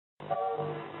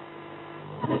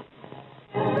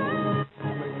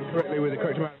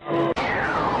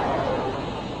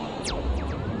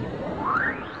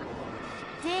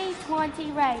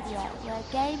D20 Radio, where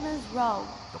gamers roll.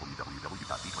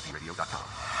 www.d20radio.com.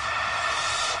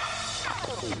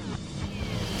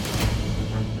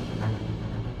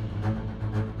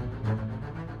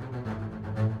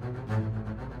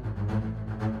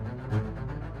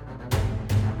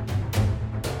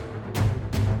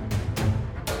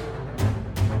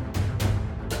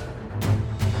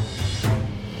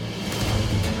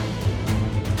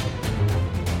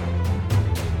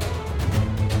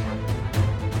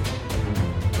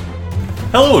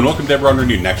 Hello and welcome to Eberron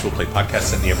Renewed, an actual play podcast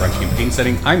set in the Eberron campaign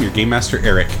setting. I'm your Game Master,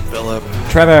 Eric. Philip.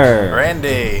 Trevor.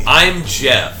 Randy. I'm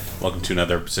Jeff. Welcome to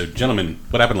another episode. Gentlemen,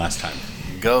 what happened last time?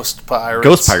 Ghost Pirates.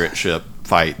 Ghost pirate ship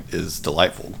fight is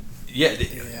delightful. Yeah,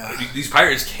 these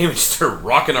pirates came and started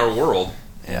rocking our world.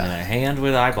 Yeah. And a hand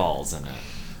with eyeballs in it.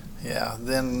 Yeah,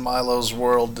 then Milo's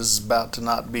world is about to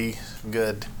not be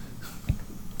good.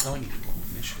 Oh, I need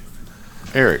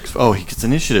initiative. Eric. Oh, he gets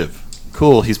initiative.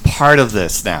 Cool. He's part of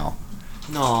this now.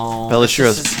 No.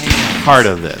 Belashira's that's just his hand. part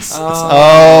of this.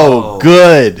 Oh.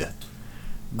 Good.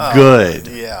 Oh, Good.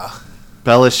 Yeah.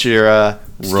 Belashira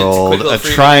rolled a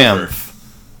triumph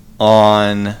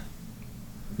on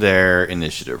their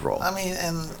initiative roll. I mean,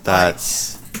 and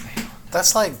That's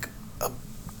that's like a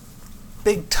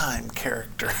big time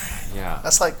character. Yeah.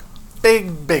 That's like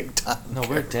big time. No,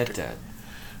 we're dead.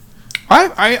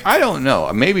 I don't know.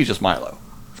 Maybe just Milo.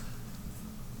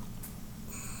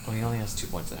 Well, he only has 2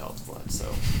 points of health left,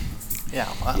 so. Yeah,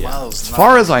 Milo's As not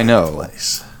far in as a I good know,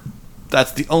 place.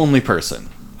 that's the only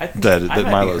person I think that I might be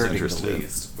Milo's hurting interested the in.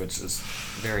 least, which is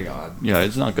very odd. Yeah,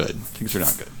 it's not good. Things are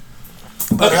not good.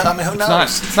 But I mean, who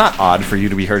knows? It's not odd for you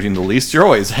to be hurting the least. You're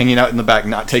always hanging out in the back,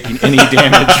 not taking any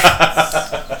damage.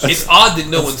 It's odd that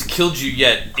no one's killed you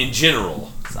yet in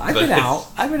general. So I've been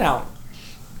out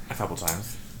a couple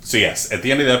times. So yes, at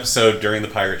the end of the episode, during the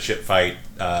pirate ship fight,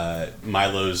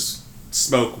 Milo's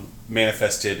smoke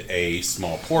manifested a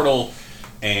small portal,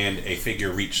 and a figure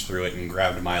reached through it and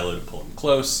grabbed Milo to pull him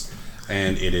close,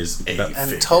 and it is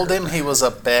And told him he was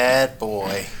a bad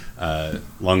boy.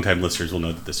 Longtime listeners will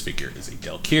know that this figure is a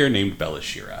Delkir named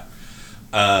Belashira.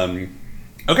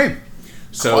 Okay,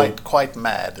 so Quite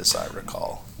mad, as I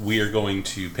recall. we are going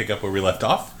to pick up where we left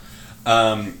off.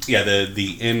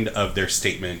 The end of their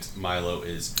statement, Milo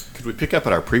is... Could we pick up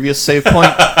at our previous save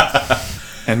point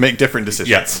and make different decisions?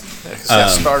 Yes.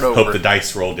 Start over. Hope the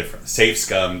dice roll different. Save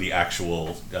Scum, the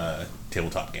actual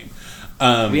tabletop game.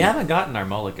 We haven't gotten our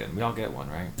mulligan. We all get one,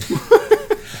 right?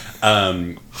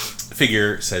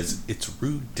 Figure says, it's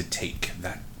rude to take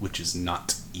that which is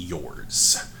not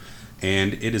yours.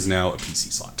 And it is now a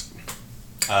PC slot.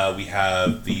 We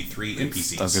have the 3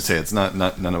 NPCs. I was going to say, it's not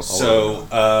none of So,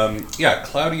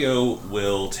 Claudio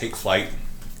will take flight.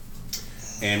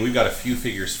 And we've got a few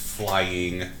figures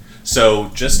flying. So,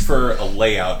 just for a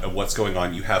layout of what's going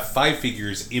on, you have 5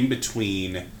 figures in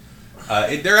between.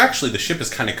 They're actually, the ship is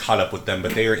kind of caught up with them,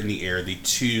 but they are in the air. The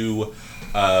 2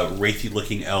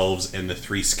 wraithy-looking elves and the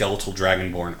 3 skeletal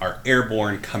dragonborn are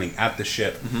airborne, coming at the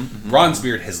ship.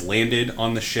 Bronzebeard has landed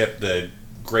on the ship. The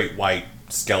great white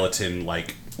skeleton,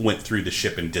 went through the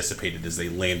ship and dissipated as they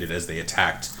landed, as they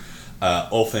attacked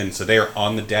Ulfin. So they are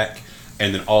on the deck,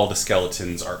 and then all the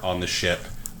skeletons are on the ship,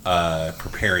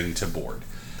 preparing to board.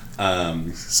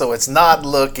 So it's not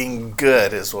looking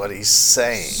good, is what he's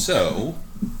saying. So...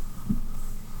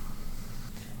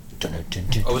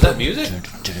 Oh, was that music?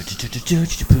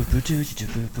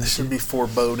 This should be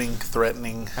foreboding,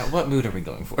 threatening. What mood are we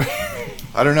going for?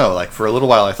 I don't know. For a little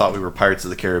while, I thought we were Pirates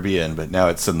of the Caribbean, but now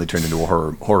it's suddenly turned into a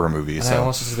horror movie. And So I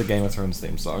almost listened to the Game of Thrones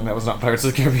theme song. That was not Pirates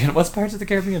of the Caribbean. What's Pirates of the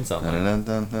Caribbean song?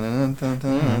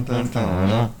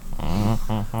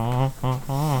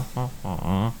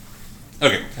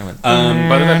 Okay. I went,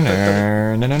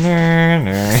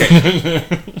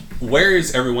 Where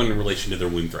is everyone in relation to their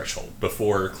wound threshold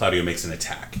before Claudio makes an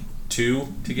attack? 2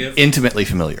 to give? intimately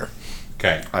familiar.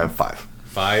 Okay. I have 5.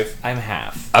 5? I'm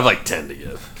half. I've 10 to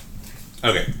give.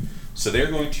 Okay. So they're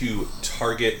going to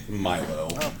target Milo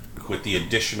with the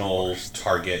additional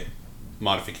target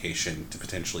modification to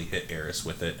potentially hit Eris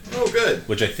with it. Oh, good.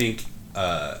 Which I think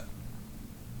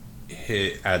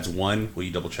adds 1. Will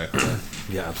you double check the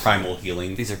primal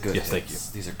healing? These are good Yes, hits. thank you.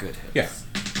 These are good hits. Yeah.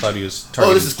 Claudio's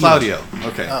target. Oh, this is Claudio.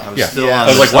 Okay. I was still on. I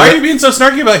was like, why are you being so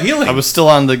snarky about healing? I was still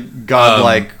on the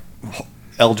godlike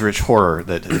eldritch horror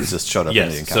that has just showed up in the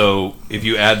Yes, encounter. so if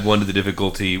you add 1 to the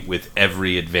difficulty with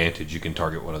every advantage, you can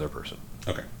target one other person.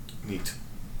 Okay. Neat.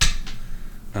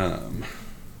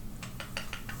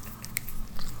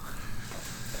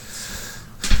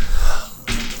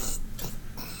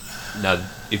 Now,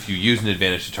 if you use an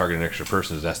advantage to target an extra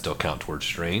person, does that still count towards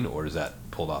strain, or is that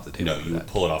pulled off the table? No, you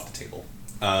pull it off the table.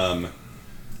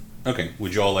 Okay.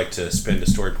 Would you all like to spend a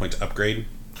story point to upgrade?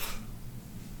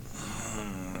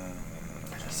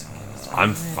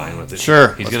 I'm fine with it. Sure,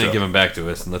 He's let's gonna do give it. him back to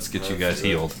us, and let's get you guys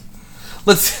healed.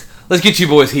 Let's get you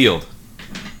boys healed.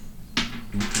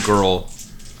 Girl.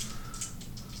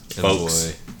 And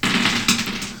Folks. boy.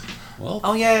 Well,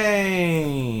 Oh,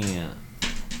 yay!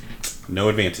 no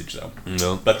advantage though.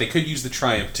 No. But they could use the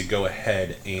triumph to go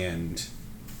ahead and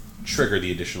trigger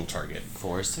the additional target.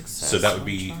 4 success. So that would on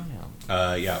be,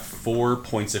 triumph. 4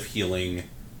 points of healing.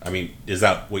 I mean, is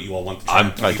that what you all want? The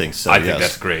I'm, triumph to I be? think so. I think yes.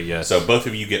 that's great. Yes. So both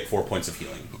of you get 4 points of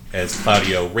healing as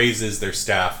Claudio raises their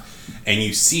staff, and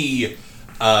you see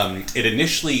it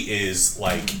initially is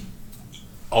like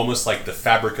almost like the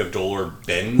fabric of Dolor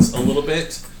bends a little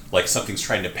bit, like something's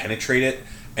trying to penetrate it,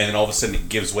 and then all of a sudden it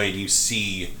gives way, and you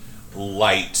see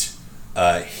light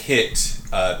hit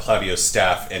Claudio's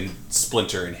staff and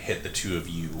splinter and hit the two of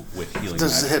you with healing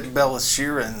Does it magic. hit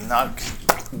Belashir and knock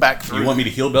back through? You want me to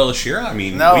heal Belashira? I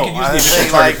mean, No, we could use the I additional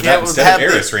think target like for that it would instead have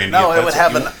of Eris, Randy. no, if it would that's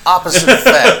have what an opposite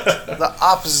effect. The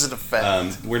opposite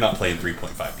effect. we're not playing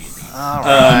 3.5 D&D. All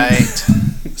right.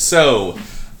 So,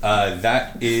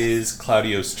 that is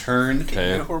Claudio's turn.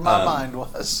 Okay. You know where my mind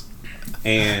was.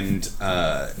 And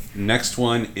next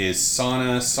one is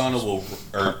Sana. Sana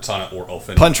or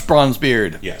Ulfin. Punch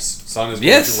Bronzebeard. Yes. Sana's going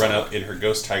Yes. to run up in her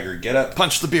Ghost Tiger getup.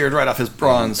 Punch the beard right off his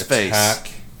bronze face.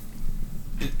 Attack.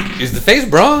 Is the face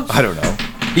bronze? I don't know.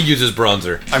 He uses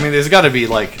bronzer. I mean, there's got to be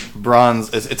like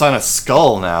bronze. It's on a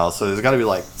skull now, so there's got to be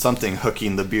like something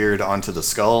hooking the beard onto the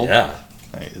skull. Yeah.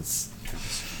 Right,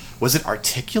 was it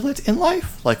articulate in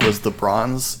life? Like, was the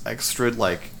bronze extra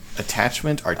like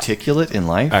attachment articulate in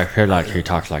life? I hear like he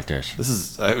talks like this. This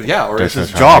is yeah, or This is his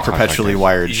is how jaw he talks like perpetually this.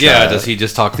 wired Yeah. shut? Does he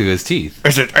just talk through his teeth?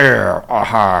 Is it air?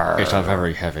 Aha. It's a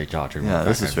very heavy jaw to move Yeah,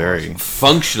 this back is and forth. very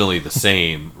Functionally the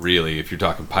same, really, if you're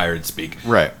talking pirate speak.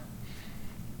 right.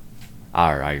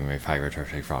 Alright, my favorite to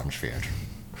take from sphere.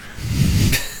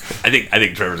 I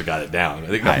think Trevor's got it down. I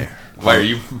think. Hi. Why are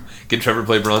you? Can Trevor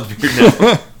play Bronzebeard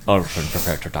now? Orphan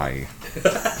prepared to die.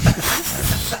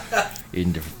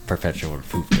 In the perpetual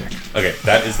poop deck. Okay,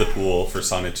 that is the pool for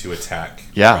Sana to attack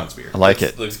Yeah, Bronzebeard. I like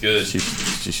it. Looks good. She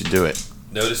should do it.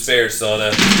 No despair,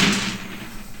 Sana.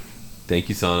 Thank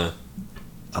you, Sana.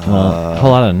 A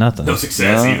whole lot of nothing. No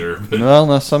success either. But Well,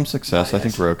 no, some success. I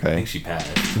think we're I okay. think she passed.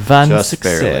 Van Just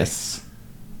success.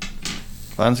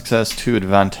 One success, 2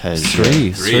 advantage. Three.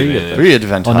 advantage. 3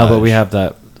 advantage. Oh no, but we have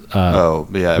that. Oh,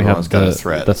 yeah, we everyone's have got a the-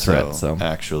 threat. the threat, so.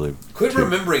 Actually, Quit 2.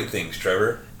 remembering things,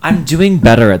 Trevor. I'm doing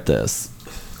better at this.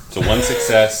 So 1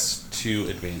 success, 2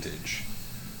 advantage.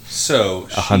 So,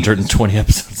 120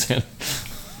 episodes in.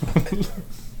 I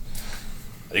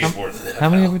think it's more than that. How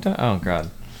many now. have we done? Oh god.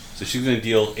 So she's going to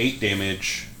deal 8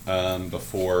 damage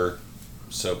before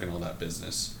soak and all that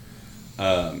business.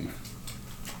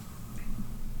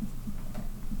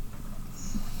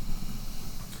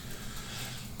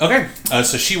 Okay,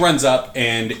 so she runs up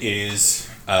and is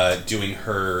doing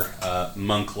her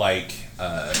monk-like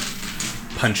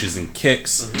punches and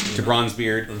kicks to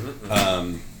Bronzebeard.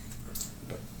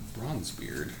 But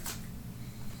Bronzebeard,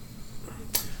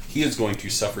 he is going to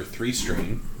suffer 3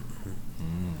 strain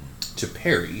to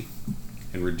parry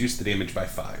and reduce the damage by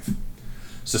 5.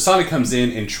 So Sana comes in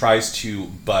and tries to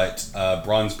butt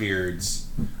Bronzebeard's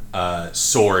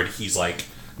sword. He's like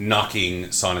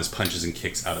knocking Sana's punches and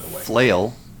kicks out of the way.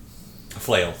 Flail.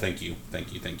 Flail, thank you.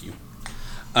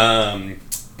 And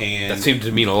That seemed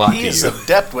to mean a lot He to is you.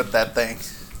 adept with that thing.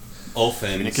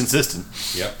 Ulfin's Inconsistent.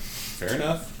 Yep, fair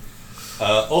enough.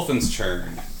 Ulfin's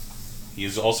turn. He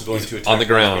is also going to attack On the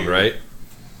ground, Bronzebeard. right?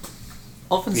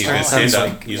 Elfin He's going to stand sounds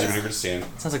up. like, Use a maneuver to stand.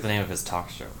 sounds like the name of his talk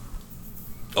show.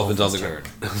 Elfin's on the Turd.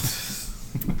 ground.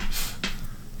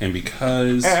 And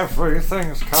because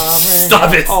Everything's coming.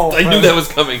 Stop it! I knew that was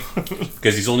coming.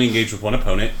 he's only engaged with one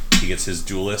opponent, he gets his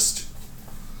duelist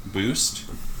boost.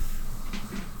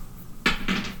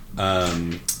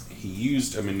 He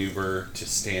used a maneuver to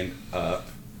stand up.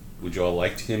 Would you all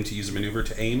like him to use a maneuver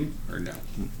to aim, or no?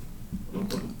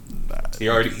 He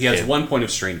has Yeah. 1 point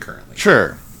of strain currently.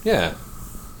 Sure. Yeah.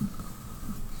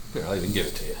 Here, I'll even give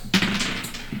it to you.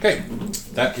 Okay,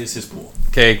 that is his pool.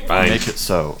 Okay, fine. Make it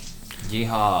so.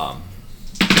 Yeehaw.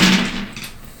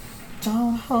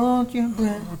 Don't hold your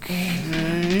breath.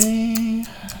 Okay.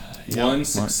 One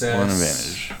success, one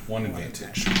advantage. one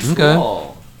advantage. Okay.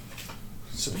 Cool.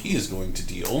 So he is going to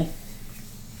deal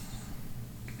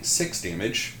 6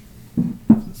 damage.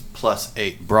 Plus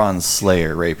 8 Bronze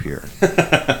Slayer rapier.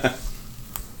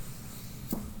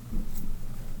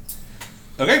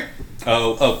 Okay.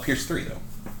 Oh, pierce 3 though.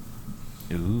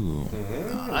 Ooh.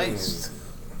 Nice.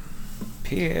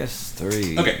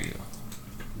 PS3. Okay.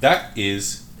 That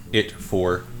is it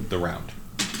for the round.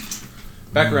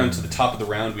 Back around to the top of the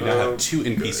round, we now have 2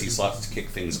 NPC slots to kick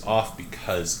things off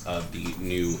because of the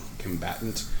new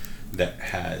combatant that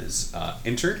has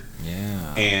entered.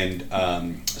 Yeah. And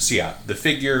so yeah, the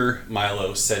figure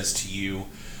Milo says to you,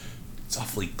 it's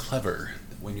awfully clever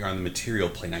that when you're on the material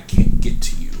plane I can't get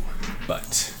to you,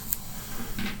 but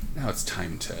now it's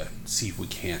time to see if we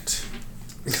can't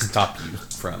stop you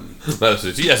from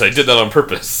Yes, I did that on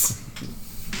purpose.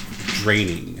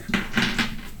 draining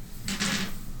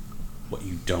what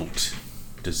you don't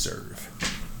deserve.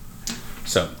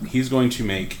 So he's going to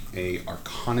make a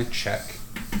Arcana check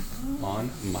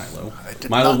on Milo.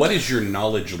 Milo, what is your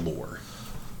knowledge lore?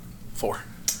 4.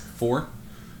 4?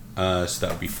 So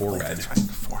that would be 4 red. That's right,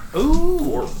 4.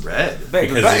 Ooh, or red.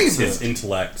 Because it's his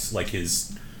intellect, like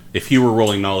his... If he were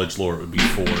rolling knowledge lore, it would be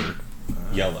 4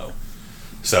 yellow.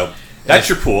 So, that's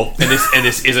your pool. And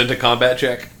this isn't a combat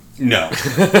check? No.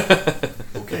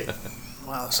 Okay.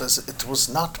 Well, it says it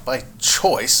was not by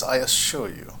choice, I assure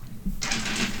you.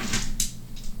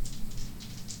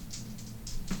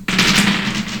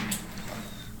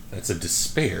 That's a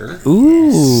despair.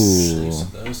 Ooh. So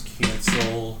those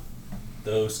cancel.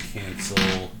 Those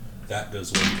cancel. That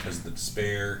goes away because of the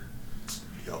despair.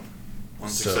 Yep. One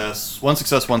So-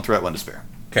 success, 1 threat, 1 despair.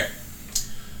 Okay.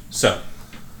 So,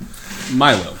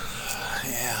 Milo.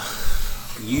 Yeah.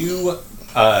 You,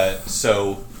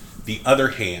 so the other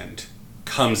hand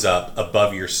comes up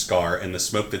above your scar, and the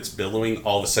smoke that's billowing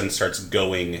all of a sudden starts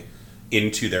going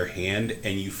into their hand,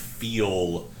 and you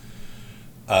feel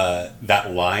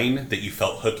that line that you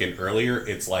felt hooking earlier.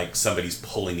 It's like somebody's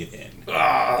pulling it in.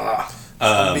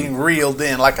 Being reeled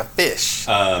in like a fish.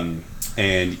 And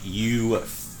you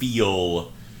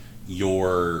feel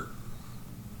your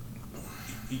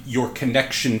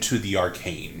connection to the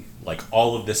arcane. Like,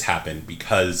 all of this happened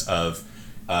because of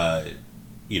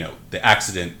the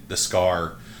accident, the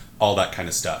scar, all that kind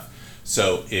of stuff.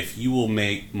 So if you will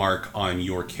mark on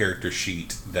your character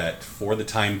sheet that for the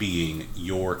time being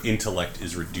your intellect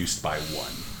is reduced by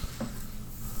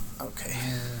 1. Okay.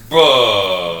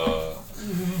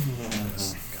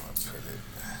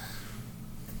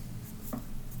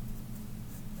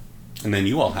 And then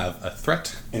you all have a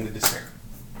threat and a despair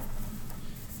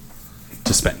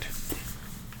to spend.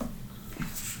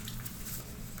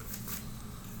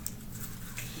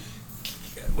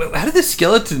 Well, how do the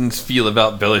skeletons feel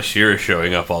about Belashira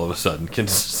showing up all of a sudden?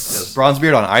 Is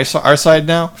Bronzebeard on our side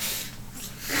now?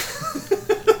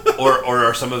 or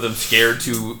are some of them scared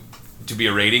to be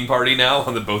a raiding party now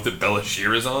on the boat that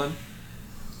Belashira's on?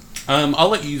 I'll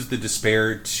let you use the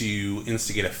despair to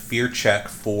instigate a fear check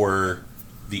for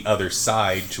the other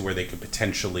side to where they could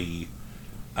potentially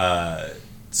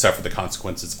suffer the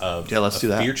consequences of let's do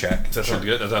that. fear check. Does that sound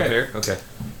good? Does that Okay. fair? Okay.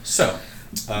 So,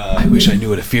 I wish I knew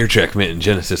what a fear check meant in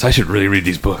Genesis. I should really read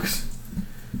these books.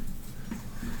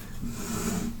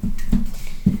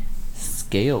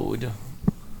 Scaled.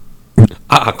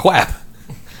 Ah, quap.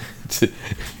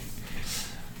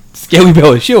 Scaly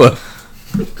Belashira.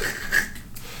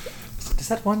 Does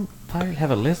that one pirate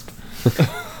have a lisp?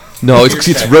 No, fear it's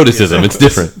check rhoticism. is It's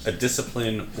different. A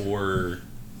discipline or...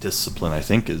 Discipline, I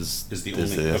think, is the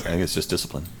only... I okay. think it's just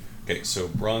discipline. Okay, so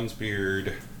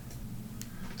Bronzebeard.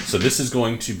 So this is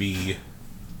going to be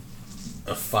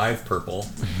a 5 purple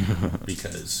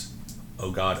because,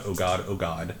 oh god, oh god, oh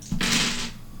god,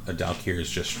 a Dalkir is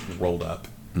just rolled up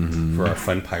for our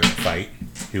fun pirate fight.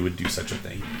 Who would do such a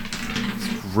thing?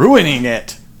 Ruining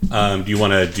it. Do you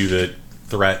want to do the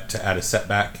threat to add a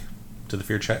setback to the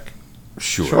fear check?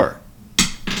 Sure.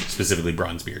 Specifically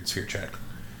Bronzebeard's fear check.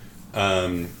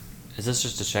 Is this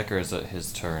just a check or is it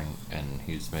his turn and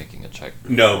he's making a check?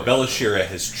 No, Belashira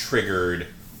has triggered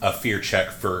a fear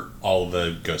check for all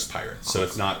the ghost pirates, so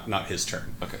it's not his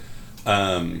turn. Okay.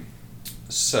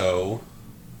 So,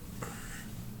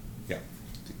 yeah,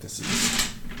 I think this is...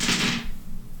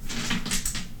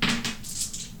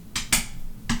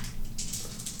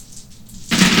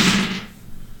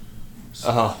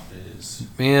 is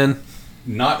Man.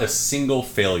 not a single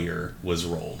failure was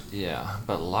rolled. Yeah,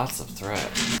 but lots of threat.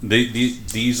 These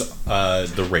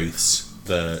the wraiths,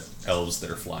 the elves that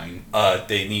are flying.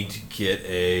 They need to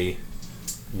get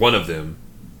one of them.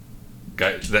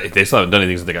 They still haven't done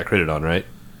anything since they got critted on, right?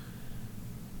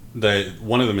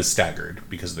 One of them is staggered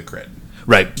because of the crit.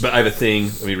 Right, but I have a thing.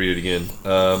 Let me read it again.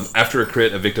 After a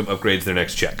crit, a victim upgrades their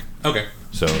next check. Okay,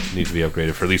 So it needs to be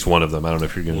upgraded for at least one of them. I don't know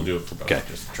if you're going to... we'll do it for both. Okay.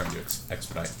 Just try to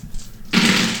expedite.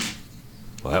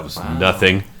 Well, that was Wow.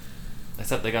 nothing.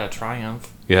 Except they got a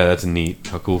triumph. Yeah, that's neat.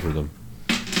 How cool for them.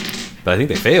 But I think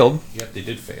they failed. Yep, they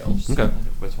did fail. Okay.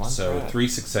 With one So threat. 3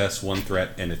 success, 1 threat,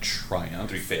 and a triumph.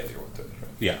 3 failure. What the...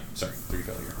 Yeah, sorry, 3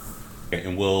 failure. Okay,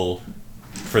 and we'll,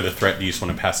 for the threat, do you just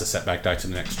want to pass the setback die to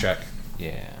the next check?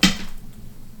 Yeah.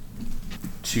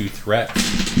 2 threat.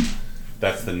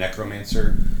 That's the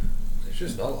necromancer. There's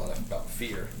just not a lot about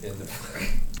fear in the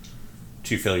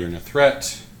 2 failure and a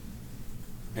threat.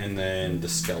 And then the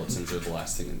skeletons are the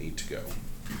last thing that need to go.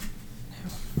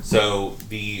 So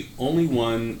the only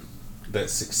one that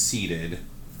succeeded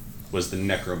was the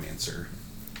necromancer.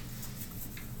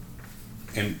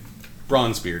 And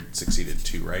Bronzebeard succeeded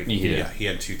too, right? Yeah. He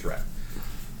had 2 threat.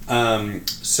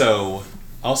 So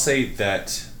I'll say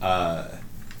that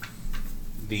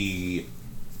the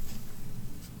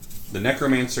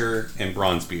necromancer and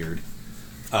Bronzebeard,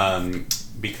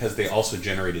 because they also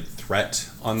generated threat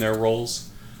on their rolls,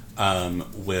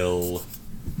 will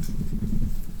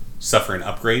suffer an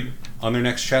upgrade on their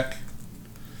next check,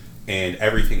 and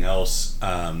everything else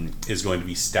is going to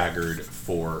be staggered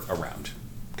for a round.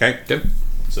 Okay? Yep.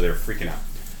 So they're freaking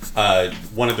out.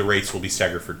 One of the rates will be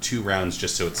staggered for 2 rounds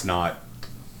just so it's not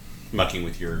mucking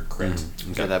with your crit.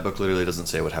 Okay, that book literally doesn't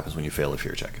say what happens when you fail a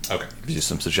fear check. Okay. It gives you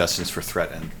some suggestions for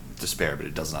threat and despair, but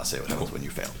it does not say what happens when you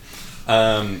fail.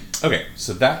 Okay,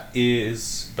 so that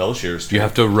is Belashir's You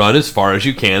have to run as far as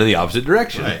you can in the opposite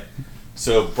direction. Right.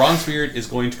 So Bronzebeard is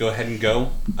going to go ahead and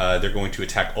go. They're going to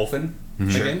attack Ulfin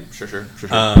again. Sure.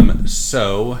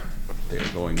 So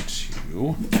they're going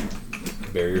to...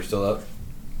 Barrier still up.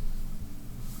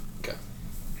 Okay.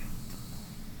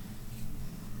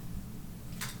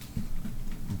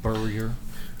 Barrier.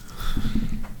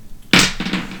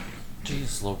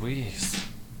 Jeez Louise.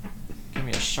 Give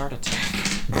me a shark attack.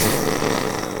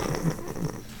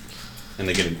 And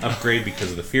they get an upgrade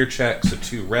because of the fear check, so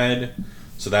 2 red.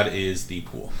 So that is the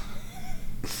pool.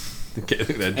 Okay,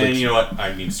 And you know what?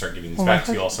 I need to start giving these back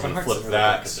to you all, so I'm going to flip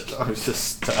that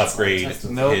to upgrade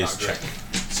his check.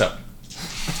 So,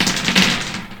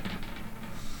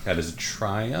 that is a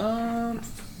triumph.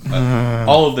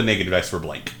 All of the negative dice were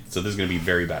blank, so this is going to be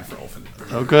very bad for Ulfin.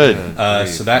 Oh, good.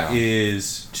 So that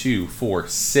is 2, 4,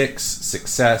 6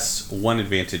 success, 1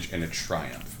 advantage, and a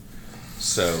triumph.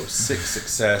 So 6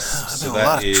 success. So a that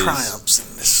lot of is triumphs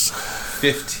in this.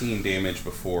 15 damage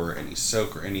before any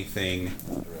soak or anything.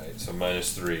 Right, so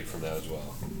 -3 from that as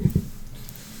well.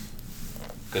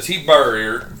 Because he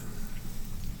barriered.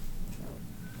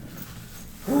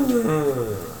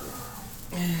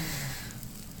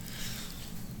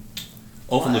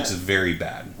 Ulfin looks very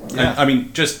bad. I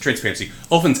mean, just transparency.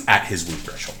 Ulfin's at his wound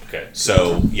threshold. Okay.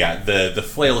 So, yeah, the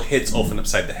flail hits Ulfin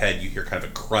upside the head. You hear kind of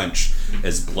a crunch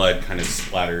as blood kind of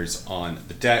splatters on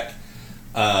the deck.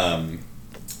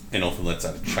 And Ulfin lets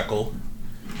out a chuckle.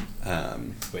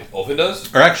 Wait, Ulfin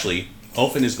does? Or actually,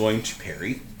 Ulfin is going to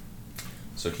parry.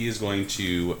 So he is going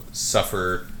to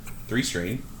suffer 3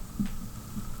 strain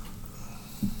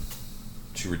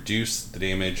to reduce the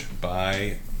damage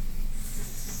by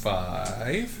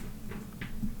 5.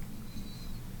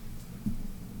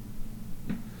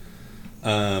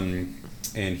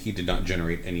 And he did not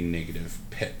generate any negative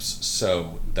pips.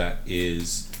 So that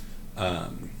is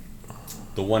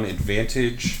the 1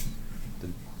 advantage. The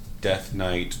Death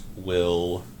Knight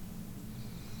will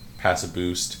pass a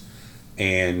boost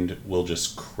and will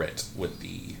just crit with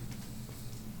the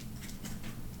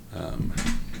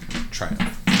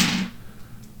triumph.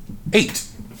 8.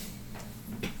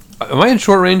 Am I in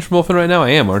short range from Ulfin right now? I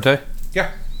am, aren't I?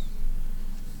 Yeah.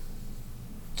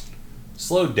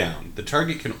 Slowed down. The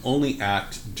target can only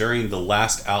act during the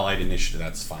last allied initiative.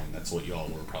 That's fine. That's what y'all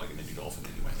were probably going to do to Ulfin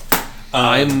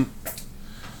anyway.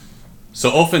 So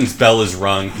Ulfin's bell is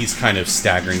rung. He's kind of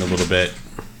staggering a little bit.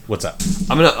 What's up?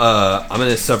 I'm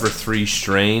gonna suffer 3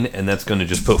 strain, and that's gonna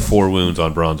just put 4 wounds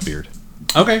on Bronzebeard.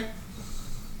 Okay.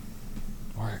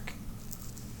 Work.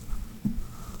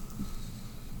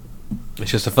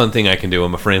 It's just a fun thing I can do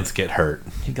when my friends get hurt.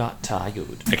 He got tired.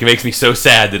 It makes me so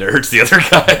sad that it hurts the other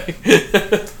guy.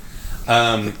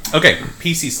 Okay,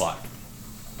 PC slot.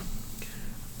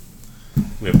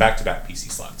 We have back-to-back PC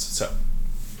slots. So,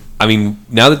 I mean,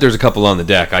 now that there's a couple on the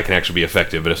deck, I can actually be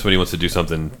effective. But if somebody wants to do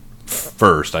something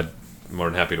first, I'm more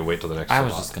than happy to wait till the next. I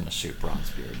was slot. just gonna shoot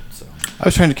Bronzebeard, so I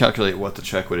was trying to calculate what the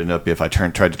check would end up if I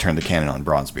tried to turn the cannon on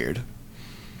Bronzebeard.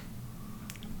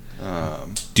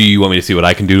 Do you want me to see what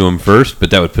I can do to him first? But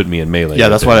that would put me in melee. Yeah,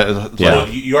 that's right why. there. Yeah. well,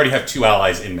 you already have 2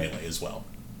 allies in melee as well.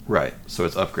 Right. So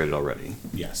it's upgraded already.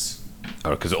 Yes.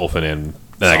 Oh, because Ulfin and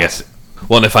then I guess.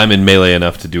 Well, and if I'm in melee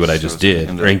enough to do what I So just it's did,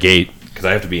 gonna or end up- engage, because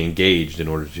I have to be engaged in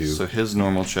order to. So his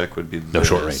normal check would be No,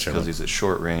 short range, because he's at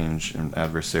short range and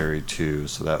adversary 2.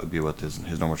 So that would be what his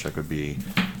normal check would be.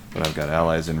 But I've got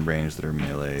allies in range that are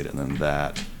meleeed, and then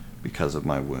that because of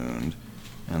my wound.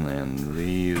 And then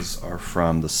these are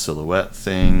from the silhouette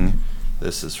thing,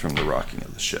 This is from the rocking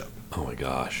of the ship. Oh my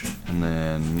gosh. And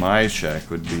then my check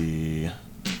would be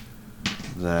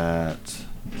that.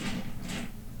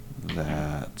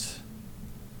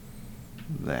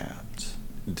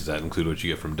 Does that include what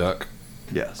you get from Duck?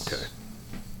 Yes. Okay.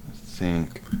 I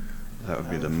think that would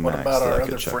be the What max about that our I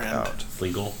could other check friend? out.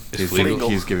 Fleagle.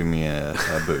 He's giving me a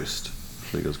boost.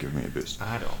 Fleagle's giving me a boost.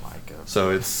 I don't like it. So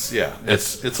it's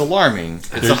alarming.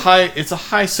 It's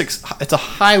a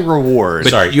high reward. But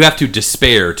Sorry. you have to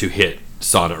despair to hit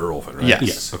Sana or Ulfin, right? Yes.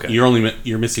 Yes. Okay.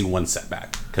 You're missing one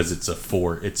setback because it's a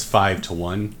 4. It's 5 to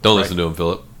 1. Don't listen to him,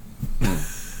 Philip.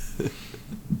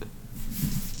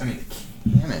 I mean,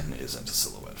 the cannon isn't a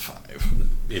silhouette 5.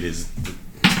 It is.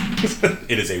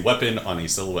 It is a weapon on a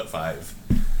silhouette 5.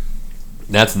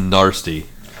 That's nasty.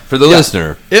 For the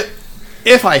listener.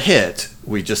 If I hit,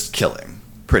 we just kill him,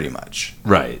 pretty much.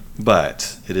 Right.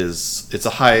 But it's a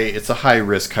high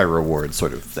risk, high reward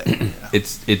sort of thing.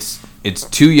 It's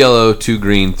 2 yellow, 2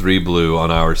 green, 3 blue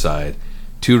on our side,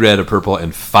 2 red, a purple,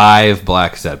 and 5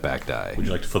 black setback die. Would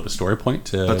you like to flip a story point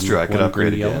to? That's true. I could one upgrade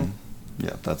green, yellow? again.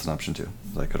 Yeah, that's an option too.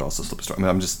 I could also slip a story. I mean,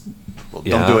 I'm just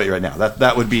Yeah. don't do it right now.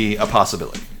 That would be a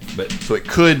possibility. But So it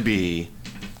could be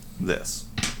this.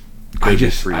 I'm Could be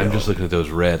just 3 yellow. looking at those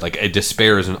red. Like a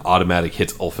despair is an automatic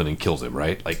hits Ulfin and kills him,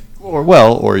 right? Like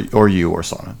or you or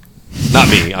Sana. not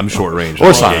me. I'm short range. Or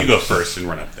Yeah, Sana. you go first and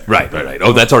run up there. Right.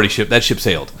 Oh, that's already shipped. That ship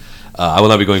sailed. I will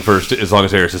not be going first as long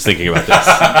as Eris is thinking about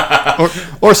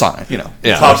this. Or Sana. You know.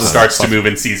 Yeah. Pop starts to move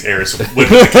and sees Eris with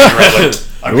the camera. Like,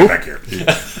 I'm right back here.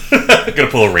 Gonna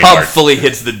pull a Pub radar. fully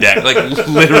hits the deck. Like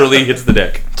literally hits the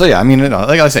deck. So yeah, I mean,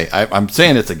 like I say, I'm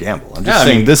saying it's a gamble. I'm just Yeah, I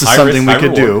saying mean, this is high something risk, we high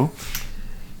could reward. do.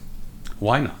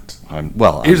 Why not?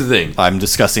 Here's the thing. I'm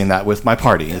discussing that with my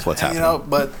party. Is what's happening.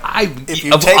 But I If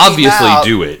you take him obviously out-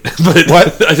 do it. But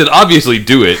What? I said obviously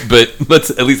do it, but let's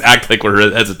at least act like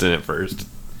we're hesitant at first.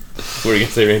 What were you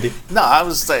gonna say, Randy? no, I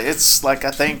was saying it's like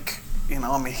I think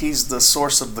I mean he's the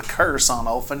source of the curse on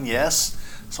Ulfin, yes.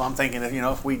 So I'm thinking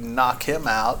if we knock him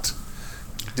out,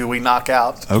 do we knock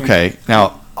out Okay,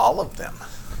 now all of them?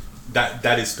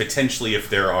 That is potentially if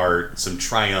there are some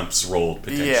triumphs rolled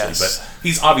potentially, Yes. but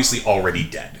he's obviously already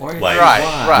dead. Or Like,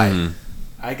 Right.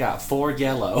 I got 4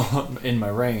 yellow in my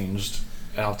ranged,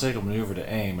 and I'll take a maneuver to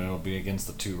aim, and it'll be against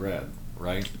the 2 red,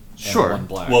 right? Sure. And 1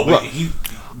 black. Well, Well,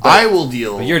 I will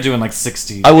deal. but you're doing like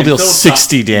 60. I will deal Philip's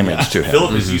 60 not- damage to him.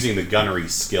 Philip is using the gunnery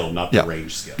skill, not the Yeah.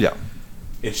 range skill. Yeah,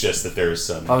 It's just that there's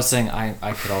some. I was saying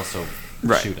I could also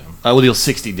right. shoot him. I will deal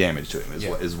 60 damage to him.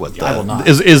 Yeah. Is what I will not.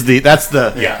 is the that's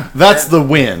the Yeah. that's the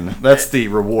win. That's the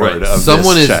reward of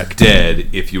Someone this is check. dead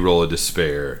if you roll a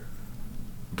despair.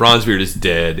 Bronzebeard is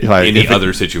dead in Right, any if it-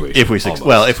 other situation. If we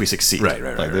almost. if we succeed, Right,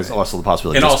 right, Like, there's right. also the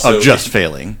possibility And just, also, of just if-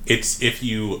 failing. It's if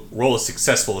you roll a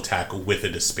successful attack with a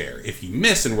despair. If you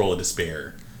miss and roll a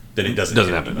despair, then it doesn't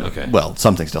doesn't do happen. anything. Okay. Well,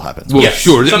 something still happens. Well, Yes,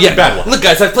 sure. something Yeah. bad will happen. Look,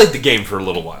 guys, I've played the game for a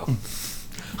little while.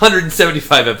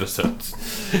 175 episodes.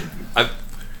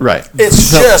 Right.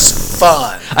 It's just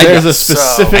fun. There's a So-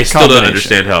 specific I still don't combination.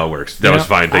 understand how it works. That was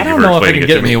fine. I Thank you don't for know if it explaining can it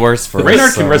to get me. me worse for Reynard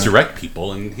this, can so- resurrect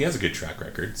people, and he has a good track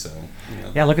record. So,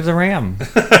 Yeah, look at the ram.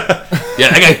 Yeah,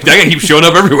 that guy keeps showing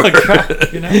up everywhere.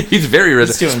 He's very doing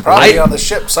resilient. Probably on the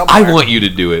ship somewhere. I want you to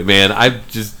do it, man. I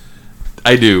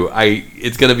do.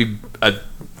 It's gonna be a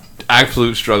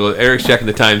absolute struggle. Eric's checking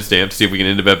the timestamp to see if we can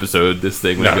end up episode this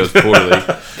thing when it goes poorly.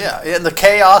 Yeah, in the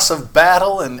chaos of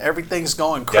battle and everything's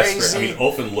going desperate. crazy. I mean,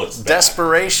 Ulfin looks bad.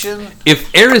 Desperation.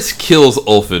 If Eris kills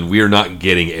Ulfin, we are not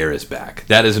getting Eris back.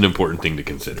 That is an important thing to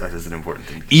consider. That is an important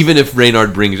thing. Even if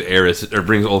Reynard brings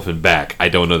Ulfin back, I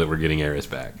don't know that we're getting Eris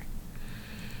back,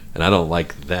 and I don't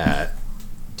like that.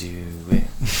 Do it.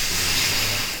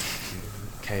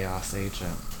 Chaos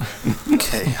agent.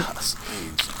 Chaos.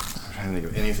 I'm trying to think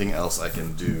of anything else I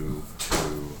can do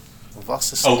to.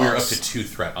 Oh, we're up to 2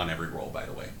 threat on every roll, by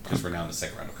the way, because we're now in the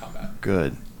second round of combat.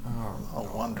 Good.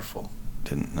 Oh, wonderful.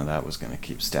 Didn't know that was going to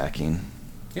keep stacking.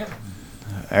 Yeah.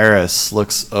 Eris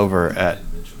looks over at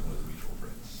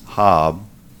Hob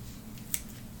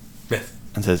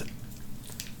and says,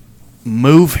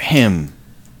 "Move him."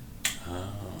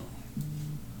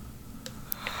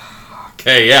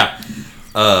 Okay, yeah.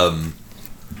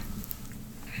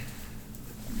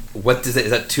 What does that?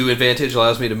 Is that 2 advantage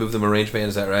allows me to move them a range band?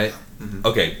 Is that right? Mm-hmm.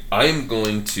 Okay, I am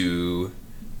going to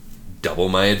double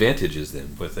my advantages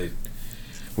then with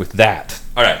that.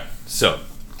 All right, so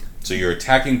you're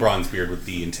attacking Bronzebeard with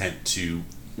the intent to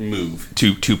move.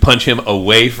 to punch him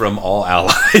away from all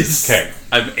allies. Okay.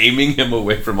 I'm aiming him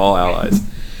away from all allies.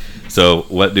 So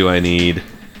what do I need?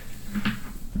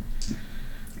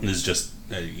 This is just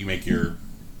you make your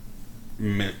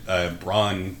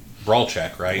brawl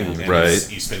check, right? And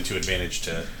Right. You spend 2 advantage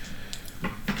to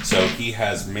So he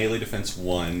has melee defense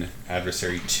 1,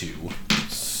 adversary 2.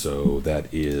 So that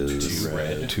is 2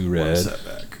 red. 2 One red.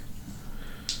 setback.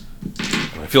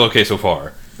 I feel okay so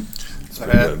far.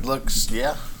 That looks,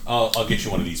 yeah. I'll get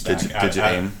you one of these back. Did you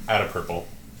aim? Out of purple.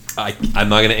 I'm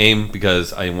not going to aim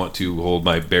because I want to hold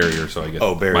my barrier, so I get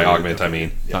barrier. my augment. Okay. I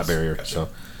mean, Yes. not barrier. Gotcha.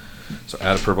 So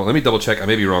add a purple. Let me double check. I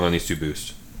may be wrong on these 2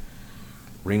 boosts.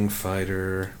 Ring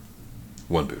fighter,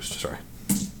 1 boost. Sorry.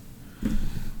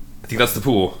 I think that's the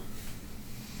pool.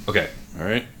 Okay. All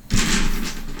right.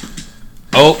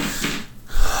 Oh,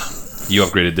 you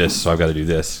upgraded this, so I've got to do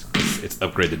this. It's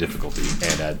upgrade the difficulty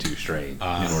and add 2 strain in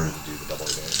order to do the double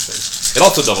advantage thing. It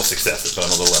also double successes, but I'm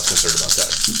a little less concerned about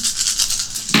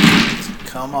that.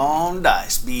 Come on,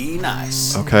 dice. Be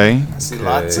nice. Okay. I see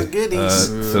lots of goodies.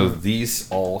 So these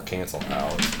all cancel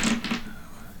out.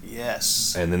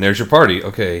 Yes. And then there's your party.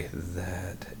 Okay,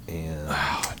 that and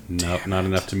Nope, not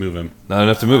enough to move him. not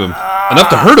enough to move him. Enough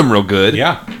to hurt him real good.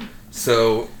 Yeah.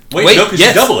 So Wait, no, 'cause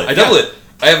you double it. I double it.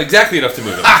 I have exactly enough to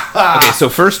move him. Okay, so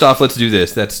first off, let's do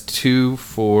this. That's 2,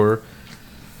 4,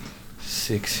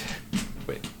 6.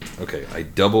 Wait. Okay, I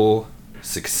double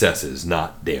successes,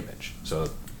 not damage. So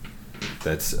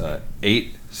that's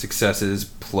 8 successes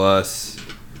plus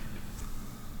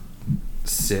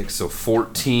 6, so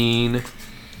 14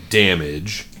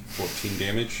 damage. 14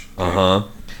 damage. Uh-huh.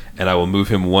 And I will move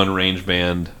him 1 range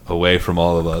band away from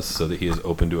all of us so that he is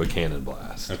open to a cannon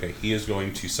blast. Okay, he is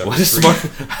going to suffer What is 3. smart?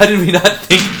 How did we not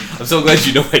think? I'm so glad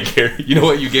you know my character. You know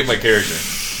what you gave my character.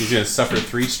 He's going to suffer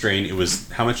 3 strain. It was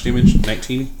how much damage?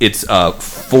 19? It's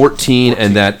 14,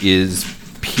 and that is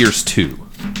Pierce 2.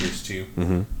 Here's 2.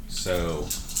 Mhm. So...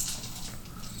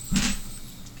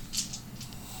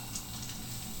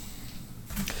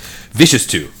 Vicious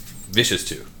 2. Vicious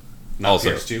 2. Not Also,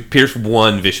 Pierce 2? Pierce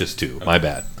 1, Vicious 2. My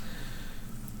bad.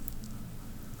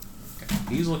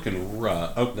 He's looking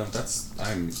rough. Oh, no, that's...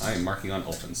 I am marking on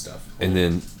Ulfin stuff. And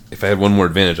then, if I had 1 more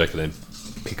advantage,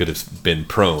 he could have been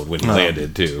prone when he No.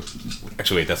 landed, too.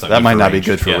 Actually, wait, that's not That good might for not be ranged.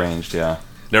 good for Yeah. ranged. Yeah.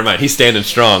 Never mind. He's standing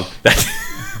strong.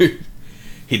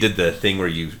 He did the thing where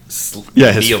you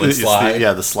Yeah. kneel and slide.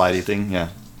 The slidey thing. Yeah.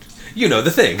 You know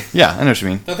the thing. Yeah, I know what you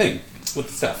mean. Nothing with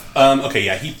the stuff. Okay,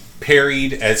 yeah, he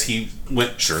parried as he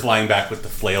went flying back with the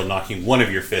flail, knocking one of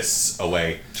your fists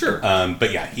away. Sure.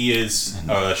 But yeah, he is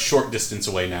a short distance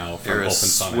away now from Eris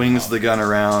Ulfin. swings the gun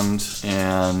around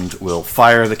and will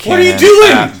fire the What cannon are you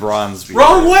doing? at Bronzebeard.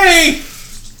 Wrong way!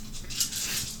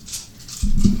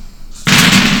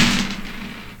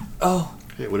 Oh.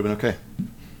 It would have been okay.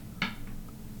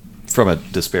 From a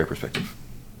despair perspective.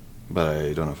 But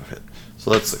I don't know if I've hit. So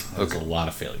that's That was a lot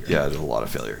of failure. Yeah, there's a lot of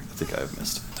failure. I think I've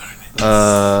missed.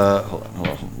 Hold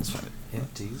on. Let's find it.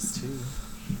 Empties too.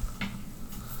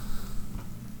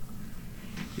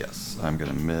 Yes, I'm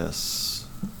gonna miss.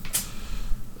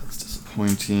 That's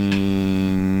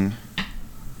disappointing.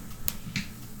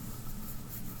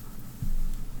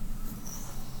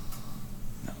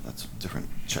 No, that's a different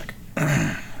check.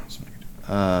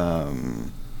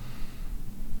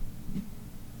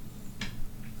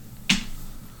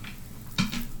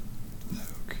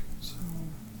 Okay, so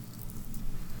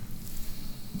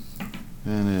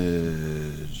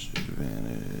advantage.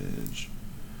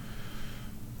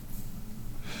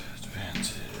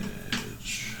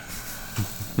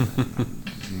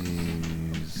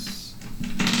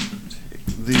 Take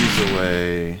these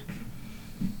away.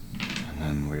 And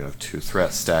then we have 2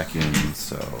 threat stacking,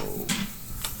 so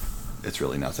it's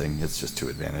really nothing. It's just 2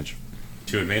 advantage.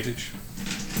 2 advantage.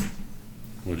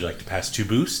 Would you like to pass 2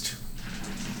 boost?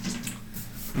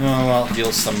 No, I'll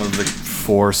heal some of the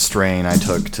 4 strain I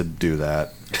took to do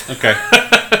that. Okay.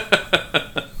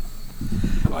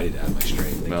 I need to add my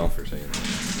strain. Thank No. you for saying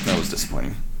that. That was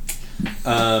disappointing.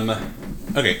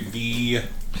 Okay,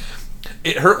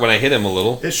 It hurt when I hit him a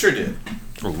little. It sure did.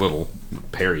 A little.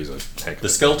 Parry's a heck of the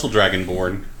skeletal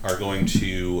dragonborn are going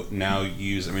to now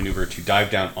use a maneuver to dive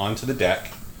down onto the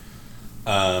deck.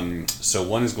 So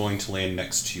one is going to land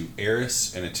next to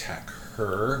Eris and attack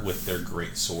her with their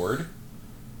great sword.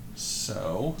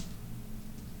 So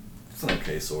It's an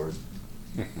okay sword.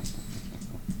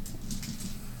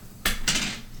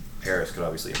 Paris could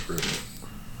obviously improve it.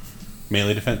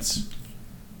 melee defense.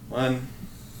 1.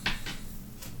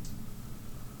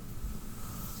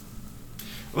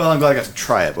 Well, I'm glad I got to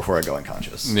try it before I go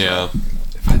unconscious. Yeah.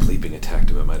 If I'd leaping attacked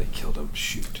him, I might have killed him.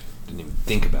 Shoot. Didn't even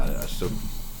think about it. I was so...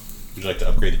 Would you like to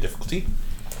upgrade the difficulty?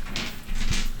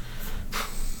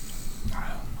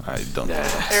 I don't know.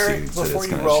 Eric, before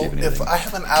you roll, if I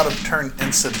have an out-of-turn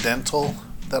incidental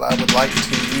that I would like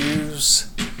to use,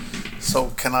 so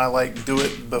can I, do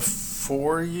it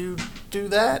before you do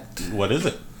that? What is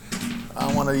it?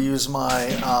 I want to use my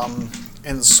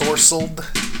ensorcelled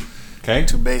Okay.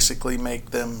 to basically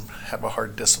make them have a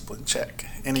hard discipline check.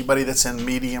 Anybody that's in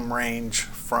medium range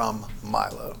from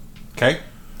Milo. Okay.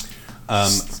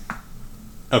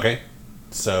 Okay.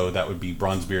 So that would be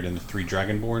Bronzebeard and the 3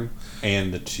 Dragonborn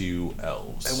and the 2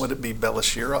 elves. And would it be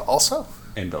Belashira also?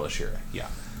 And Belashira, yeah.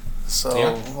 So,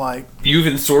 Yeah. like, You've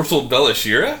ensorcelled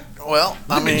Belashira? well,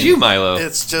 I Look mean, at you, Milo.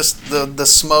 it's just the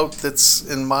smoke that's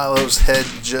in Milo's head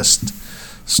just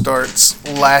starts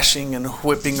lashing and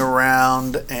whipping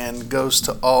around and goes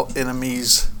to all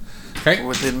enemies Okay.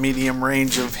 within medium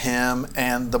range of him,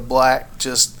 and the black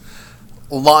just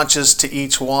launches to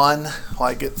each one,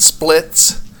 like it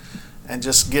splits and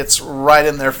just gets right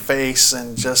in their face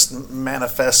and just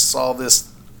manifests all this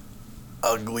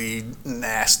ugly,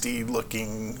 nasty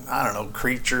looking, I don't know,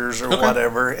 creatures or Okay.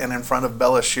 whatever. And in front of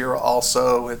Belashira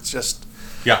also, it's just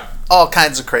Yeah. all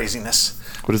kinds of craziness.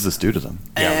 What does this do to them?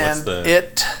 Yeah, what's And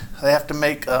the- they have to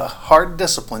make a hard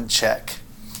discipline check.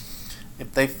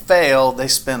 If they fail, they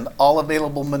spend all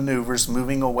available maneuvers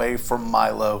moving away from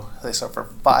Milo. They suffer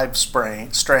 5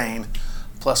 strain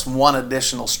plus 1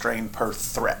 additional strain per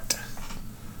threat.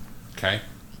 Okay.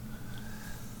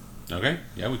 Okay.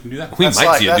 Yeah, we can do that. We That's might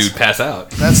like- see a that's- dude pass out.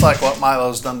 That's like what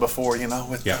Milo's done before, you know,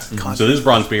 with Yeah. con- So this is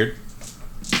Bronzebeard.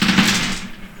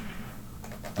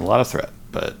 A lot of threat,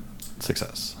 but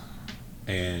success.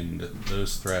 And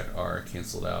those threat are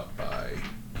canceled out by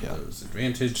Yeah. those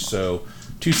advantage. So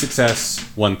 2 success,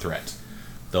 1 threat.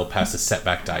 They'll pass a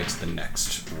setback die to the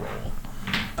next roll.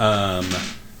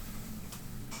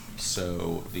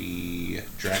 So the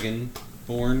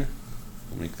Dragonborn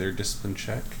will make their discipline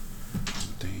check.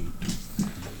 They don't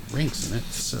have ranks in it,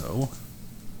 so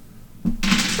and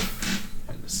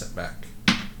the setback.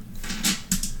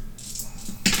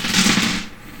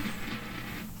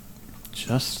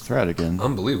 Just threat again.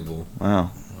 Unbelievable.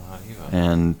 Wow.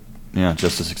 And yeah,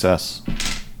 just a success.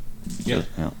 Yeah.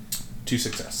 Yeah. 2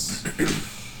 success.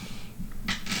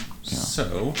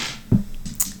 So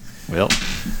Well,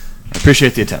 I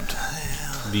appreciate the attempt.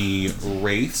 the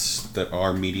wraiths that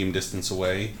are medium distance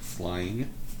away, flying.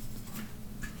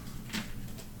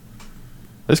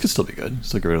 This could still be good.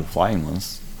 Still get rid of the flying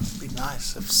ones. It'd be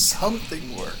nice if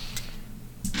something worked.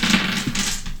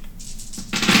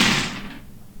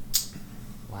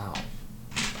 Wow.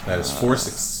 That is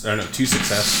 2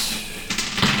 success.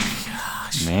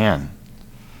 Man.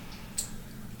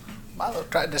 Milo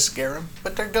tried to scare him,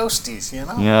 but they're ghosties, you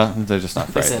know? Yeah, they're just not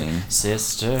They frightening. said,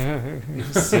 sister,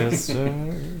 sister.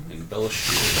 And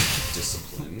Belashir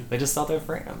discipline. They just thought they were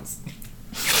friends.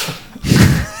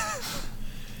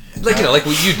 Like, you know, like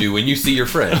what you do when you see your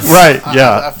friends. Right,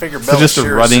 yeah. I figure So just a Belashir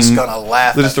is running, just gonna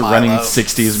laugh so just a at running Milo.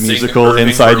 60s Sing musical Irving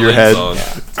inside your Berlin head. song.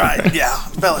 Right, yeah.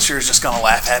 Belashir is just gonna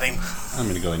laugh at him. I'm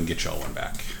going to go ahead and get y'all one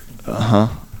back.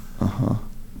 Oh,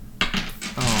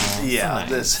 Yeah,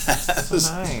 so this nice. has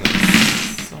So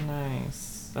nice. So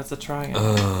nice. That's a triumph.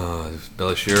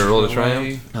 Belashir rolled a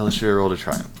triumph. Belashir rolled a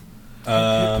triumph.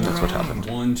 That's what happened.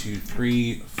 1, 2,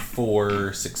 3,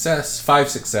 4 success, 5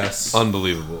 success,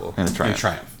 Unbelievable. And a and triumph.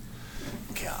 triumph.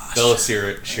 gosh.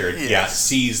 Belashir, Yes.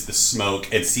 sees the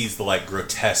smoke and sees the like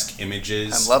grotesque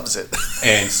images And loves it.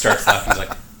 and starts laughing. He's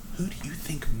like, "Who do you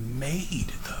think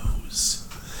made those?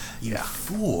 You Yeah.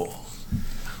 fool!"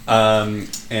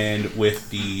 And with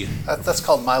the That's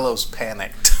called Milo's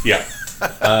panicked. yeah,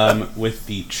 with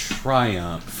the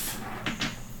triumph,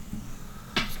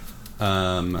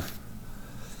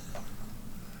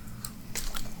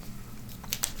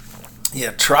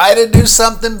 Yeah, try to do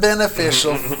something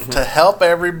beneficial to help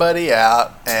everybody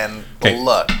out, and Okay.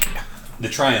 look. the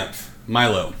triumph,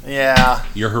 Milo. Yeah,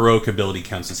 Your heroic ability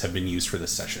counts have been used for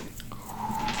this session.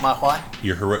 my what?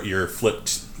 You're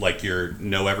flipped like you're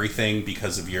know everything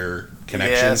because of your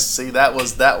connections. Yes, see, that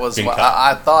was Been what cut.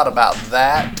 I thought about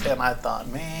that, and I thought,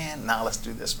 man, now let's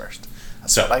do this first.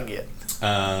 That's So- what I get.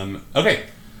 Okay.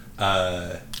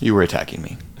 You were attacking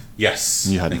me. Yes.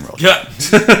 You hadn't rolled. Yeah.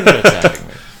 You're attacking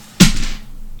me.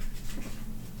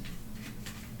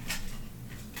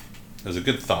 That was a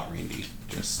good thought, Randy.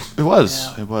 Just It was.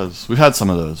 Yeah. It was. We've had some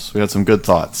of those. We had some good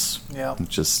thoughts. Yeah,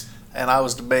 Just and I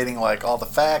was debating like all the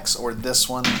facts or this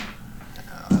one.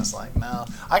 I was like, no,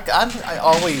 I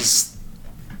always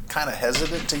kind of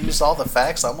hesitant to use all the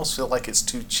facts. I almost feel like it's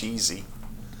too cheesy.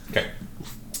 okay.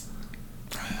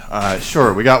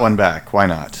 sure. We got one back. Why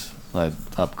not? Let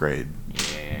upgrade.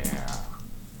 Yeah.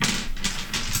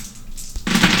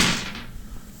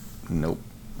 Nope.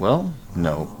 Well,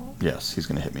 no. Yes, he's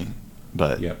gonna hit me,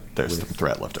 but Yep. there's With- some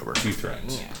threat left over. 2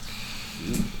 threats.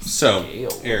 Yeah. So, Ew.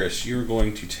 Eris, you're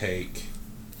going to take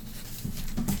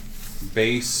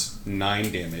base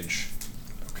 9 damage.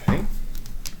 Okay.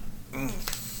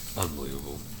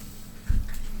 Unbelievable.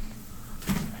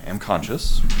 I am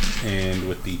conscious. And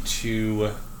with the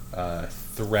 2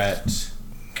 threat,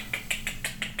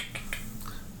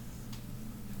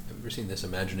 Have you ever seen this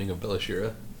Imagining of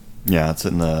Belashira? Yeah, it's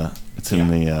in the. It's in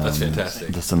the. That's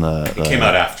fantastic. It's in the. it came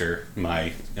out after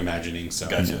my imagining. So,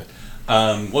 Gotcha.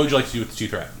 what would you like to do with the 2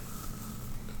 threat?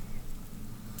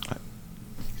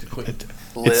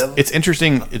 Live. It's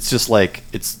interesting. It's just like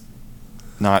it's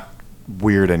not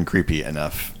weird and creepy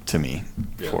enough to me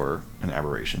for an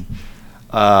aberration.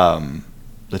 The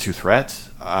 2 threat.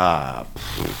 I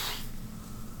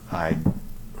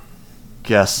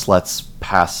guess let's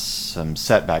pass some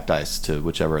setback dice to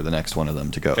whichever the next one of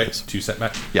them to go Okay, is. 2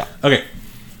 setback. Yeah. Okay.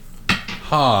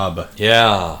 Hob,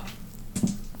 Yeah.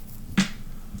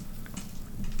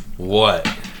 What?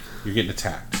 you're getting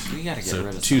attacked. We gotta get So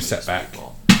rid of 2 some of these setback.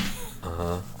 people.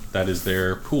 That is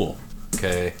their pool.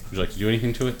 Okay. Would you like to do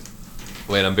anything to it?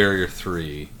 Wait, I'm barrier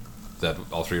 3. Is that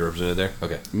all 3 represented there?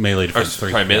 Okay. Melee Or, defense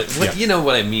 3. sorry, melee. Yeah. You know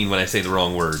what I mean when I say the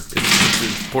wrong word. It's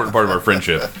an important part of our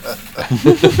friendship.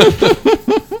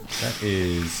 That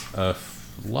is a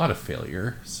lot of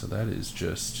failure. So that is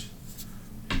just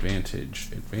advantage,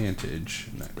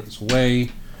 and that goes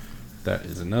away. That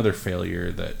is another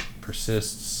failure that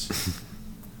persists,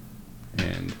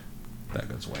 and that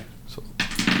goes away.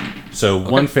 So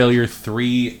 1 failure,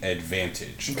 3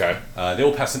 advantage. Okay. They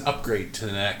will pass an upgrade to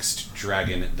the next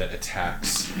dragon that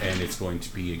attacks, and it's going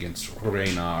to be against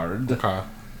Reynard. Okay.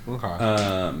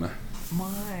 My,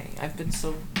 I've been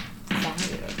so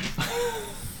quiet.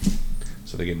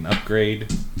 So they get an upgrade.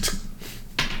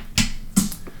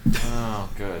 Oh,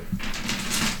 good.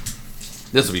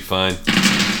 This will be fine.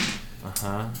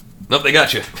 Uh-huh. Nope, they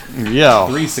got you. Yeah.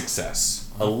 3 success.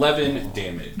 11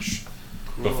 damage.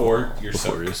 Before your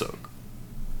Before soak. you soak.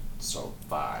 So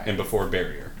 5. And before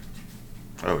barrier.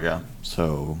 Oh yeah.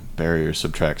 So barrier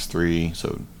subtracts 3.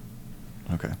 So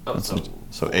okay. Oh, That's so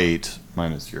so 8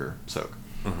 minus your soak.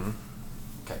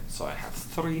 Okay, so I have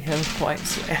 3 health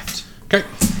points left. Okay.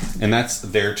 And that's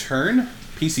their turn.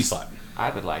 PC slot. I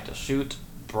would like to shoot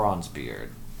Bronzebeard.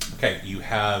 Okay, you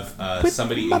have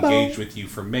somebody engaged with you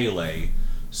for melee,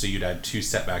 so you'd add 2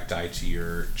 setback die to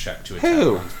your check to attack.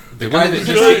 Who? The guy that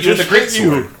just hit you with the great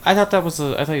sword. I thought that was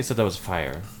I thought you said that was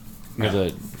fire. Or No. the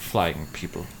flying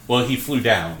people. Well, he flew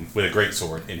down with a great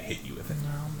sword and hit you with it.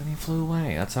 No, then he flew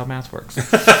away. That's how math works.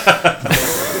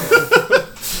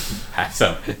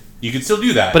 So you can still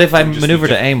do that. But if I You just maneuver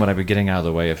need to aim, would I be getting out of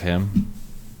the way of him?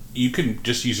 you can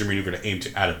just use your maneuver to aim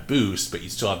to add a boost, but you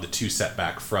still have the 2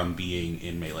 setback from being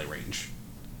in melee range.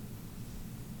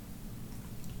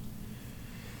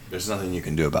 There's nothing you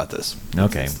can do about this.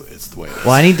 Okay. It's the way it is.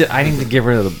 Well, I need to get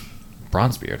rid of the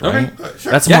Bronzebeard, right? Okay,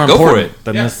 sure. That's Yeah, more go for important it.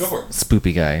 than Yeah, this go for it.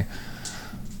 spoopy guy.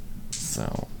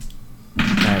 So I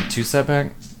have 2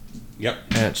 setback Yep.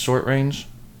 at short range.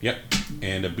 Yep.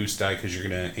 And a boost die because you're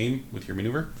going to aim with your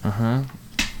maneuver. Uh-huh.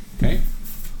 Okay.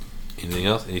 Anything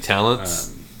else? Any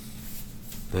talents?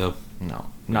 No. No,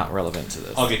 not relevant to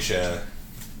this. I'll get you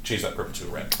change that purple to a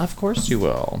red. Of course you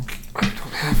will. I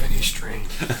don't have any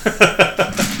strength.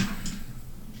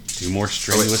 Do more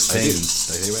strenuous I did.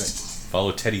 things. I take it back.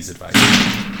 Follow Teddy's advice.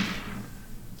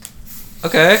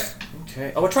 Okay.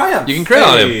 Okay. Oh, a triumph! You can crit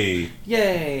on him. Hey.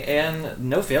 Yay! And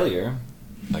no failure.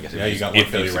 I guess Yeah, if you got one if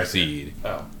failure you right succeed.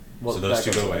 Oh. Well, So those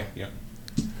 2 that go goes away. Yep.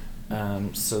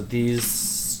 So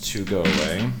these 2 go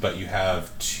away. But you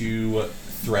have 2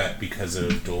 threat because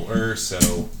of dual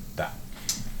so that.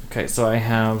 Okay, so I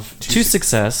have 2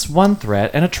 success, 1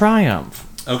 threat, and a triumph.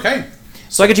 Okay.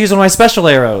 So I get to use one of my special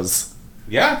arrows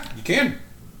Yeah, you can.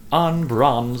 on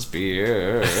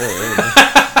Bronzebeard.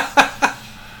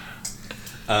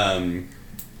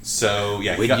 So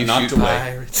yeah, he When got you knocked shoot away.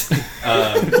 pirates.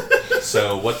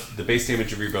 So what the base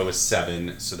damage of your bow is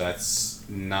 7, so that's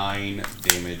 9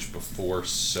 damage before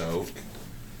soak.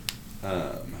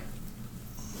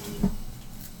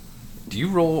 Do you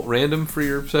roll random for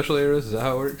your special arrows? Is that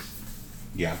how it works?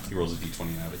 Yeah, he rolls a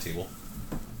d20 out of a table.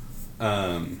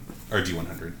 Or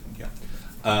d100,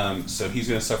 yeah. So he's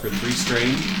going to suffer 3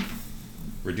 strain,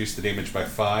 reduce the damage by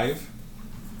 5.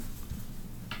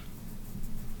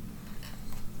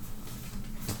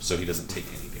 So he doesn't take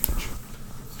any damage.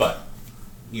 But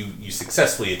you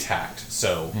successfully attacked,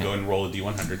 so go and roll a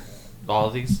d100. All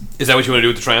of these? Is that what you want to do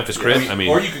with the triumph? Is crit? I mean,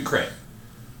 or you could crit.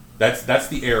 That's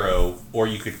the arrow, or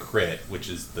you could crit, which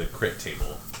is the crit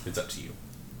table. It's up to you.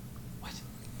 What?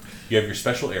 You have your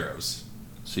special arrows.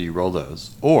 So you roll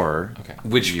those, or Okay.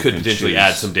 which you could can potentially choose-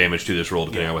 add some damage to this roll,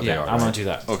 depending on what Yeah, they are. I'm going to do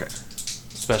that. Okay.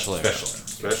 Special arrow.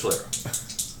 Special arrow.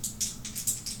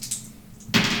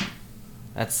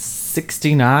 That's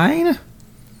 69?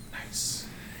 Nice.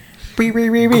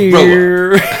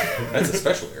 That's a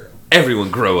special arrow. Everyone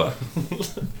grow up.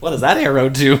 What does that arrow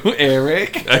do,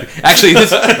 Eric? Actually,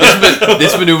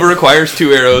 this maneuver requires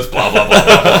 2 arrows. Blah blah blah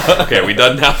blah blah. Okay, are we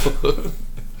done now?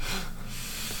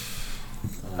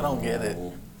 I don't get it.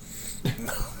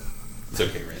 It's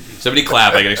okay, Randy. Somebody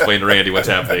clap. I can explain to Randy what's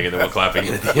happening, and then we'll clap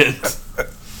again at the end.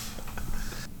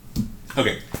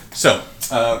 Okay, so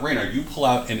Raynard, you pull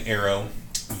out an arrow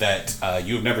that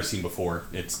you have never seen before.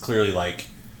 It's clearly like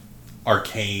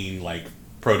arcane, like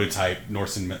prototype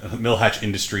Norson Millhatch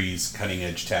Industries cutting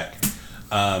edge tech.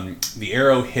 The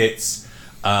arrow hits.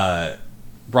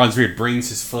 Bronzebeard brings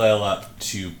his flail up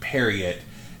to parry it,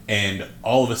 and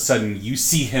all of a sudden you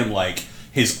see him like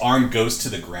his arm goes to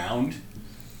the ground,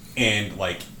 and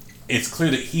like it's clear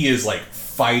that he is like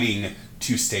fighting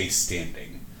to stay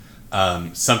standing.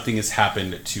 Something has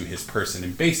happened to his person,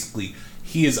 and basically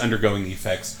he is undergoing the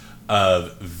effects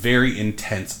of very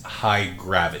intense high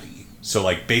gravity. So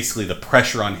like basically the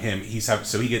pressure on him, he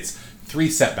gets 3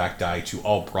 setback die to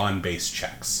all brawn-based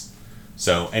checks.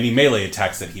 So any melee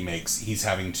attacks that he makes, he's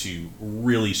having to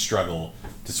really struggle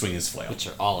to swing his flail. Which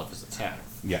are all of his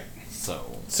attacks. Yeah.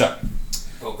 So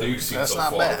Well, you've seen That's so not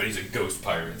far, bad. but he's a ghost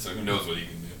pirate, so who knows what he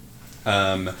can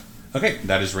do. Okay,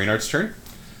 that is Reynard's turn.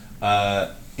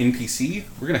 NPC,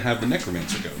 we're going to have the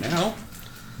Necromancer go now.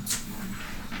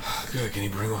 Good. Can he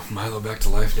bring Milo back to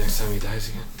life next time he dies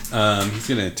again? He's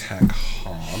going to attack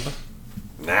Hob.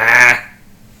 Nah.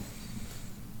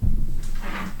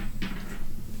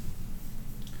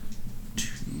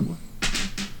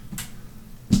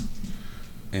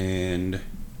 And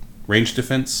range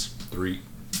defense. 3.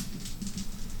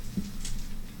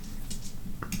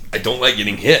 I don't like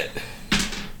getting hit.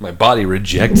 My body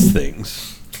rejects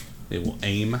things. They will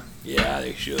aim. Yeah,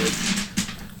 they should.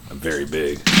 I'm very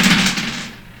big.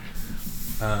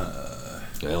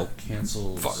 Well,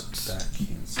 Cancels. farts. That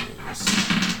cancels.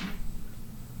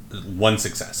 1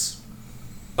 success.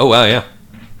 Oh wow, yeah.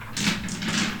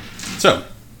 So,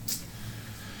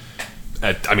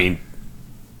 I mean,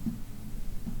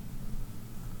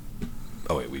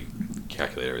 oh wait, we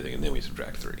calculate everything and then we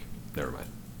subtract 3. Never mind.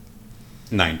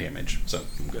 9 damage. So,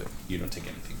 I'm good. you don't take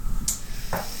anything.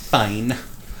 Fine.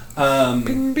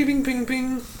 Bing, bing, bing, bing,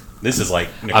 bing. This is like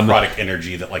necrotic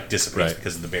energy that like dissipates Right.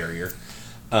 because of the barrier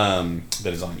that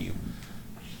is on you.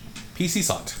 PC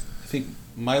slot. I think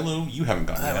Milo, you haven't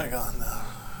gone I yet. haven't gone though.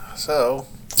 So,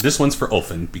 This one's for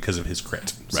Ulfin because of his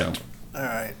crit. So.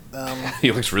 Right. all right.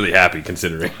 He looks really happy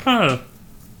considering.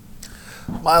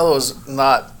 Milo's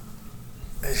not.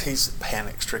 He's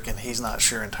panic stricken. He's not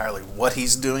sure entirely what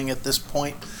he's doing at this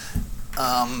point.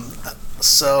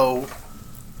 So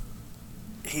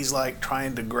he's like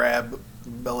trying to grab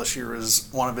Belashira's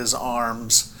one of his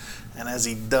arms, and as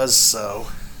he does so,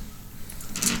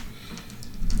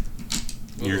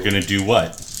 You're gonna do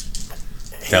what?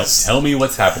 he's- Tell me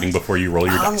what's happening before you roll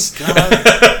your I'm dice. gonna try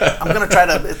to.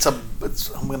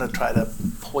 I'm gonna try to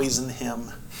poison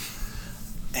him,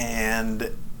 and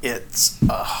it's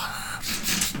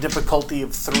difficulty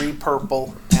of 3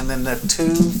 purple, and then the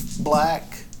 2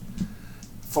 black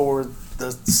for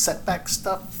the setback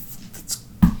stuff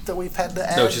that we've had to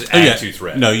add. No, it's just Oh, add yeah. 2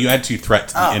 threat. No, you add 2 threat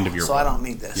to the end of your so roll. I don't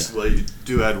need this. Well, you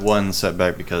do add 1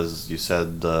 setback because you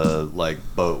said the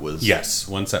boat was. Yes,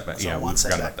 1 setback. So Yeah, we one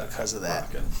forgot setback about that. because of that.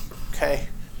 Okay,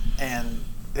 and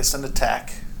it's an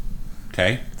attack.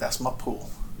 Okay. That's my pool.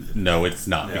 No, it's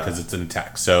not Yeah. because it's an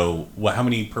attack. So, what? How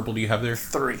many purple do you have there?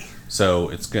 3. So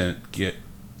it's gonna get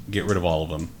rid of all of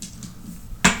them.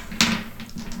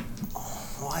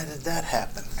 Why did that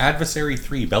happen? Adversary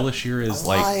 3. Belashir is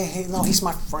like Why? No, he's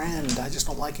my friend. I just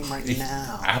don't like him right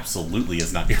now. absolutely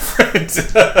is not your friend.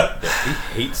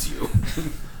 He hates you.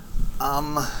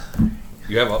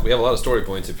 We have a lot of story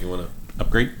points if you want to.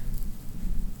 Upgrade.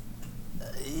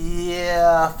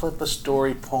 Yeah, flip a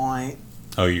story point.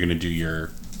 Oh, you're gonna do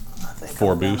your I think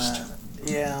 4 I'm gonna- boost?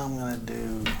 Yeah, I'm gonna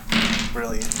do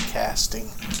brilliant casting.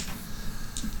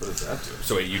 What does that do?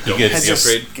 So wait, you don't gets- get the It just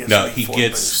upgrade? gives no. me He 4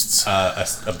 gets boosts.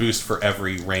 a boost for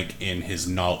every rank in his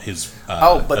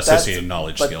But associated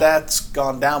knowledge but skill. that's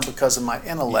gone down because of my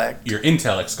intellect. Your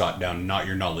intellect's got down, not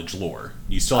your knowledge lore.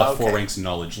 You still have 4 Okay. ranks in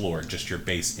knowledge lore, just your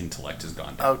base intellect has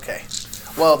gone down. Okay.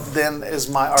 Well, then is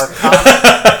my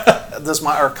arcana? Does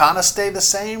my arcana stay the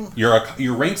same? Your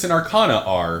ranks in Arcana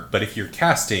are, but if you're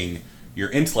casting, your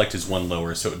intellect is 1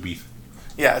 lower, so it would be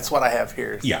Yeah, it's what I have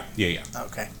here. yeah.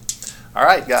 Okay. All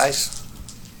right, guys.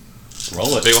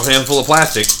 Roll it. Big old handful of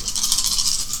plastic.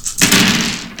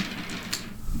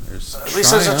 There's At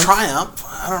least there's a triumph.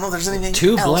 I don't know if there's anything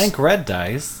 2 else. blank red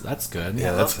dice. That's good.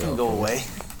 Yeah, those can go away.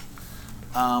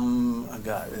 I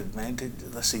got advantage.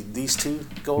 Let's see. These two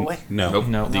go away. No. Nope.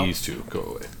 No. These two go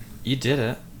away. You did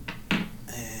it.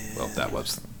 Well, that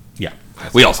was. Yeah.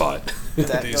 We all saw it.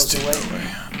 That These goes two away. go away.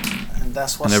 And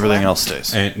that's what's And everything left. else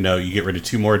stays. And no, you get rid of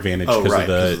 2 more advantage Oh, because right, of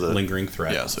 'cause the of the- lingering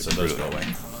threat. yeah, so so get those rid go of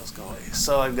away. Those go away.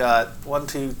 So I've got 1,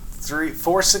 2, 3,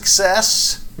 4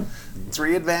 success,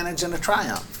 3 advantage, and a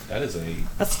triumph. That is a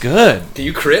That's good. Can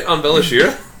you crit on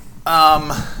Belashira?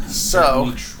 So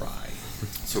we try.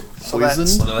 So So that's-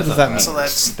 poison? No, What that's does not that bad. mean? so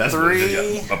that's That's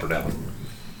 3, yeah, up or down.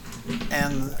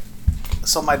 and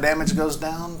so my damage goes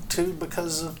down 2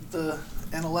 because of the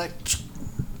intellect.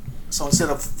 So instead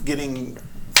of getting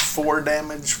 4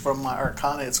 damage from my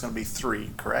Arcana, it's going to be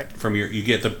 3. Correct? From your, you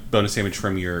get the bonus damage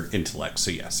from your intellect. So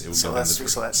yes, it would So go that's into 3.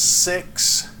 so that's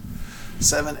 6,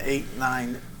 7, 8,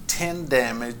 9, 10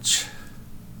 damage.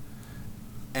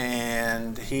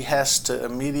 And he has to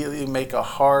immediately make a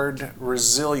hard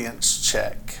resilience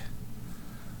check,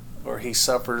 or he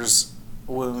suffers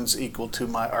wounds equal to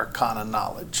my Arcana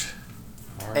knowledge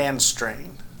and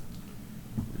strain.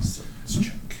 So let's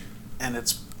check. And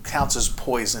it counts as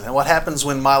poison. And what happens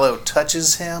when Milo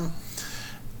touches him,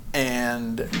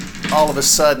 and all of a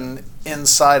sudden,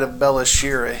 inside of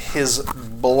Belashira, his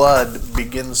blood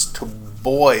begins to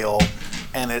boil,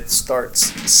 and it starts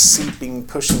seeping,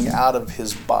 pushing out of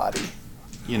his body,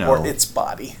 You know, or its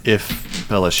body. if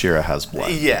Belashira has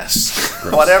blood. Yes.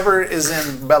 Whatever is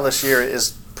in Belashira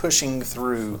is pushing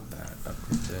through,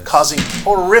 causing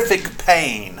horrific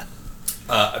pain.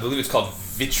 I believe it's called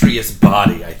vitreous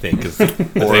body. I think is the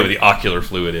name of the ocular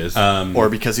fluid is. Or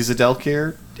because he's a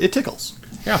Delcare, it tickles.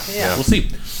 Yeah. We'll see.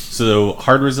 So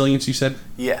hard resilience, you said.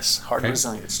 Yes, hard Okay.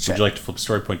 resilience Would check. you like to flip a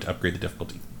story point to upgrade the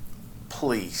difficulty?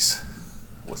 Please.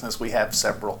 Well, since we have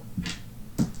several.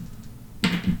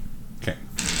 Okay.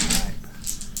 Alright.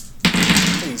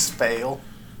 Please fail.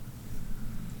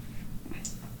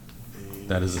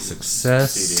 That is a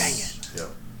success. Dang it.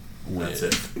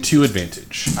 With 2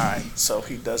 advantage. Alright, so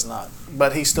he does not.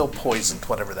 But he's still poisoned,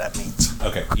 whatever that means.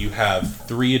 Okay, you have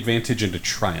 3 advantage and a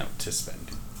triumph to spend.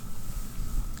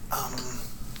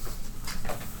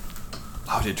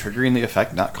 Oh, did triggering the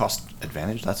effect not cost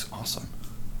advantage? That's awesome.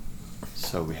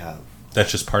 So we have...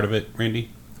 That's just part of it, Randy.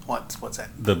 What's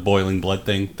that? The boiling blood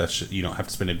thing. That's you don't have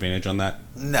to spend advantage on that.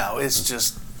 No, it's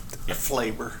just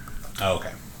flavor. Oh,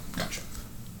 okay, gotcha.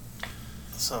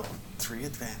 So 3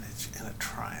 advantage and a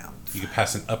triumph. You could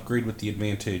pass an upgrade with the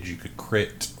advantage. You could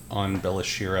crit on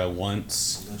Belashira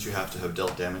once. Don't you have to have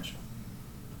dealt damage?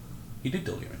 He did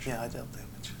deal damage. Yeah, I dealt damage.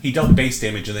 He dealt base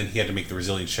damage, and then he had to make the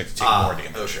resilience check to take more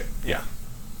damage. Okay. Yeah,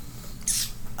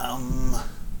 Um,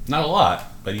 not a lot,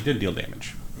 but he did deal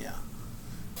damage. yeah.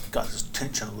 Got his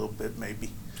attention a little bit, maybe.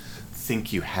 I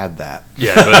think you had that.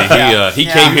 yeah, but he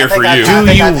Yeah, came here for you. I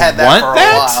think you I've had that want for a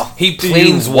that? while. He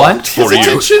planes want for his you.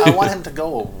 attention? I want him to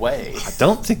go away. I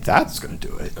don't think that's going to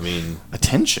do it. I mean,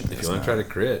 Attention. if is you want to not. try to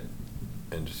crit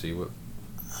and just see what.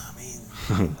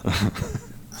 I mean,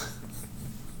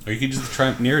 Or you could just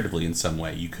try narratively in some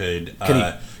way. You could.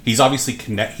 Can He's obviously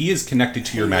He is connected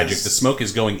to your He magic. is. The smoke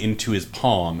is going into his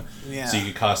palm, Yeah. so you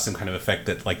could cause some kind of effect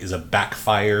that like is a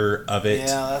backfire of it.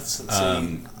 yeah, that's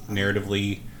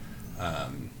Narratively.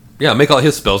 Yeah, make all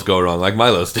his spells go wrong like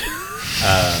Milo's did.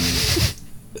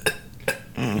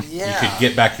 yeah. You could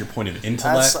get back your point of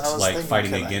intellect, I was like thinking,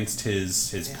 fighting could I- against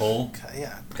his pull.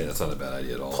 Yeah, Okay, that's not a bad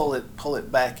idea at all. pull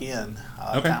it back in.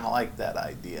 I Okay. kind of like that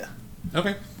idea.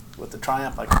 Okay, With the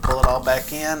triumph, I can pull it all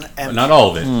back in, but and not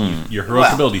all of it. Your heroic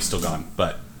Well. ability's still gone,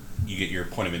 but you get your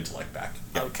point of intellect back.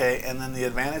 Yeah. okay, and then the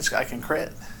advantage, I can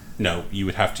crit. No, you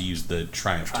would have to use the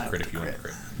triumph to Triumph crit to if you want to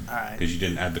crit. crit. All right, Because you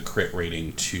didn't add the crit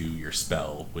rating to your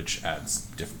spell, which adds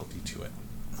difficulty to it.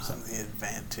 so the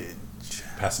advantage.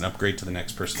 Pass an upgrade to the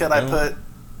next person. Could to I go. put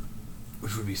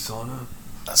Which would be sauna.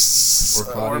 or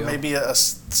Claudio? maybe a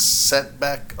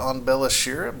setback on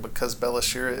Belashira, because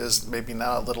Belashira is maybe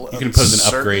now a little. You can impose an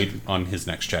uncertain. upgrade on his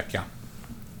next check. Yeah.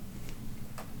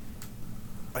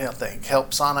 What do you think?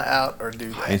 Help Sana out or do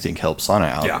that? I think help Sana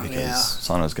out Yeah. because Yeah.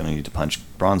 Sana's going to need to punch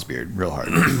Bronzebeard real hard.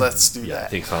 Let's do Yeah, I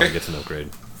that. think Sonic gets an upgrade.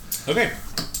 Okay.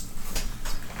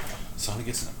 Sonic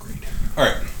gets an upgrade. All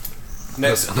right.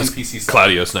 Next NPC stuff.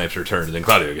 Claudio snipes her turn, and then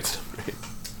Claudio gets an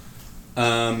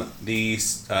upgrade. The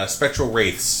spectral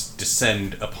wraiths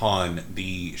descend upon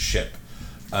the ship.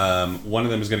 One of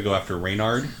them is going to go after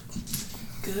Reynard.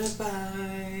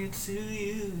 Goodbye to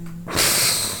you.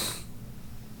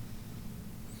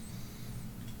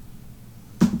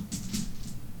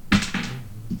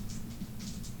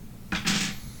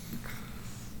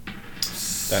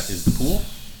 That is the pool.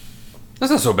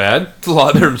 That's not so bad. It's a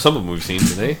lot better than some of them we've seen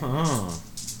today.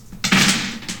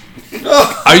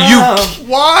 Are you?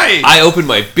 Why? I opened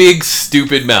my big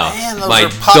stupid mouth. Man, those my are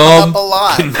popping dumb up a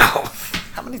lot.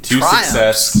 mouth. How many 2 triumphs?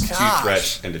 success, 2 Gosh.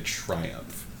 threat, and a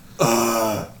triumph.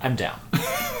 I'm down.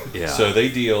 Yeah. So they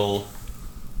deal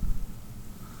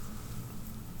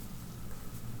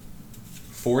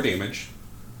 4 damage.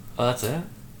 Oh, that's it?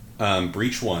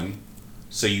 Breach 1.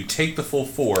 So you take the full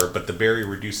 4, but the barrier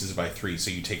reduces by 3, so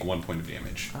you take 1 point of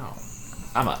damage. Oh.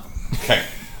 I'm up. Okay.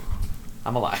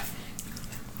 I'm alive.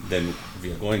 Then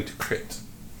we are going to crit.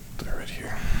 They're right here.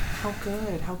 How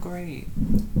good. How great.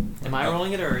 Am I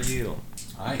rolling it or are you?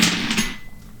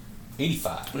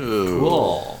 85. Ooh.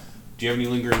 Cool. Do you have any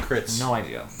lingering crits? No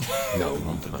idea. no,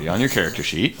 Be on your character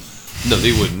sheet. no,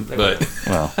 they wouldn't. But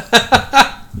Well,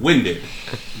 Winded.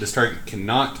 This target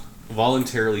cannot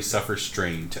voluntarily suffer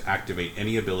strain to activate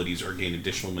any abilities or gain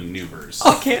additional maneuvers.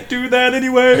 I can't do that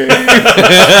anyway.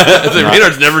 the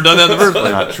radar's never done that in the first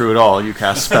place. not true at all. You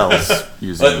cast spells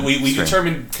using. But we strength.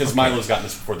 determined, because Milo's gotten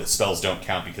this before, that spells don't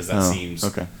count because that Oh, seems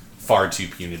okay. far too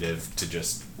punitive to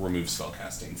just remove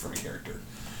spellcasting from a character.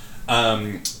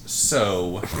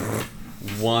 So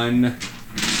 1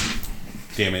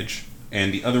 damage,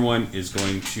 and the other one is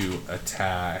going to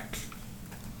attack.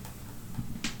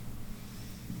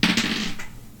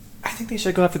 I think they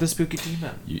should go after the spooky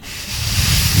demon. You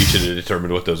should have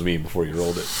determined what those mean before you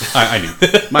rolled it. I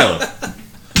knew. Milo,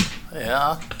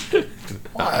 Yeah.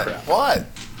 What?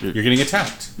 you're getting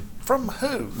attacked. From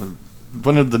who?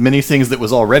 One of the many things that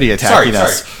was already attacking Sorry.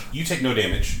 us. You take no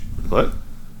damage What?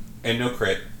 and no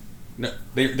crit. No,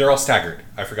 they're all staggered.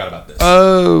 I forgot about this.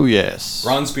 Oh yes.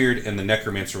 Bronzebeard and the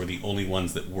Necromancer were the only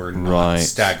ones that were not Right.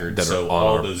 staggered. That So are on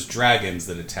all our- those dragons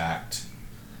that attacked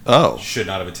Oh, should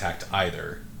not have attacked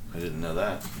either. I didn't know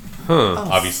that. Huh.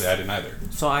 Obviously, I didn't either.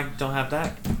 So I don't have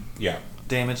that Yeah,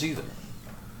 damage either.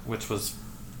 Which was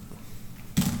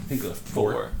I think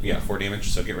 4. 4. Yeah, 4 damage.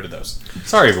 So get rid of those.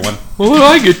 Sorry, everyone. Well, what do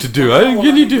I get to do? I didn't get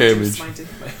any damage. my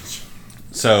damage.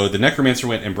 So the Necromancer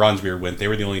went and Bronzebeard went. They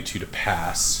were the only 2 to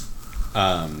pass.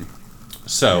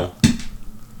 So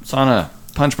Sana,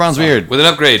 punch Bronzebeard. With an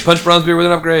upgrade. Punch Bronzebeard with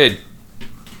an upgrade.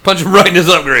 Punch him right in his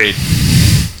upgrade.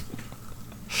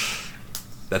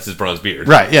 That's his Bronzebeard.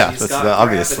 Right. Yeah. He's That's got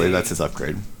obviously gravity. that's his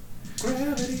upgrade.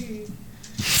 Gravity.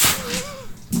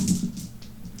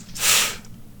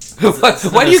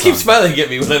 Why do you keep smiling at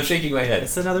me when I'm shaking my head?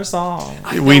 It's another song.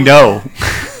 We know.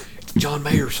 John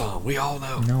Mayer song. We all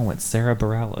know. No, it's Sarah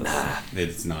Bareilles.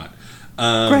 it's not.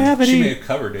 Gravity. She may have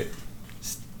covered it.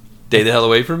 Stay the hell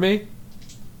away from me?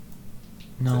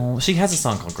 No, she has a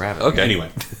song called Gravity. Okay. Anyway.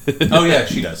 Oh yeah,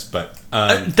 she does. But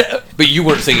But you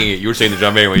weren't singing it. You were saying the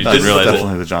John Mayer one. You That's didn't realize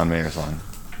definitely it. the John Mayer song.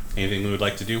 anything we would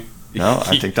like to do? No,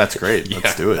 I think that's great. Yeah.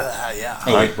 Let's do it. Yeah.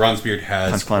 Oh wait, Bronzebeard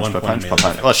has Punch, punch, 1 punch, point punch, of punch,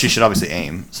 melee punch. Well, she should obviously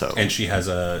aim. So. and she has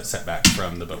a setback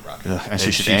from the boat rocket. And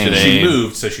she should she aim. should She aim.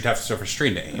 moved, so she'd have to suffer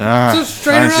strain to aim. Ah, So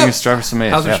strain her she can up. strike for some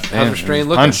ace. How's her- Yeah, how's her aim. strain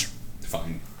looking? Punch.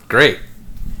 Fine. Great.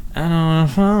 I don't wanna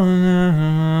fall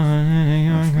in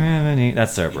your gravity.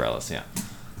 That's Sarah Bareilles, yeah.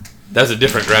 That's a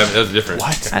different gravity. That was a different.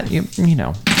 What? You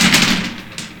know.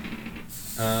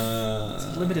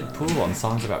 Uh, Limited pool on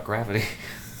songs about gravity.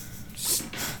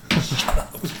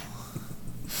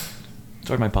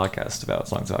 Join my podcast about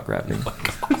songs about gravity.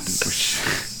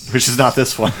 Which is not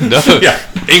this one. No. Yeah.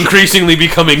 Increasingly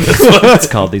becoming this one. It's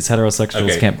called These Heterosexuals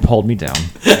Okay. Can't Hold Me Down.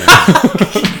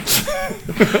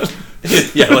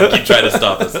 Yeah, like you try to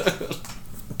stop us.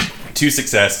 2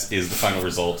 success is the final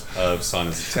result of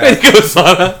Sana's Way attack. to go,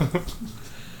 Sana.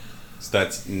 So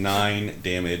that's 9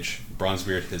 damage.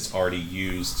 Bronzebeard has already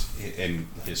used, and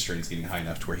his strain's getting high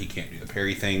enough to where he can't do the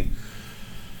parry thing.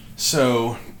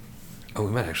 So Oh,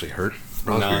 we might actually hurt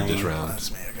Bronzebeard this 9. round.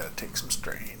 That's me. I gotta take some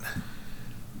strain.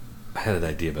 I had an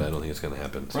idea, but I don't think it's going to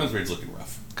happen. So. Bronzebeard's looking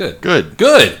rough. Good. Good.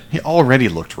 Good. He already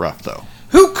looked rough, though.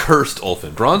 Who cursed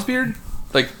Ulfin? Bronzebeard?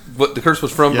 Like, what, the curse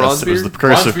was from Yes, it was Bronzebeard? the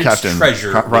curse of Bronzebeard's Captain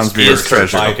treasure was Bronzebeard's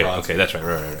cursed treasure. by Okay, Bronzebeard. okay, that's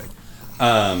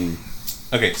right.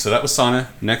 Okay, so that was Sana.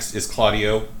 Next is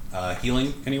Claudio.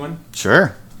 Healing, anyone?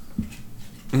 Sure.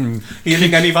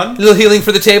 Healing anyone? A little healing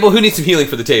for the table? Who needs some healing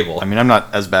for the table? I mean, I'm not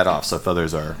as bad off, so if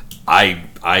others are. I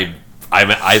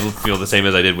feel the same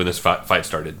as I did when this fight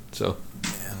started. So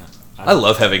I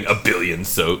love having a billion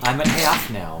soak I'm at half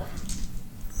now.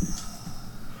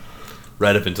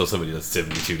 right up until somebody does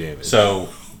 72 damage. So,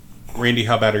 Randy,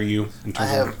 how bad are you in I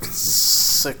terms have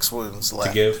 6 wounds to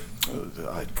left. give?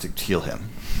 To heal him,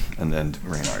 and then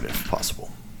Reynard if possible.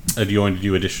 Do you want to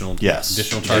do additional? Yes.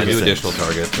 Additional yeah, targets. do additional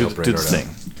target. Do, Help do the Reynard out. thing.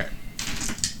 Okay.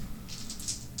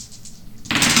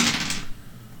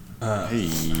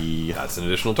 Hey. That's an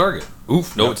additional target.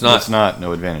 Oof, no, Nope, it's not. It's not.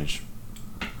 No advantage.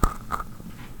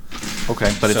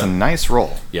 Okay, but it's So- a nice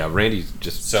roll. Yeah, Randy's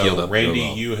just So, healed up. Randy, real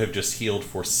well. you have just healed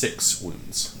for 6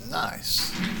 wounds.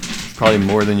 Nice. Probably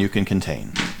more than you can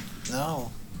contain.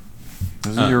 No,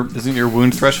 Isn't your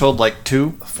wound threshold like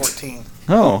 2? 14.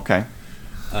 Oh, okay.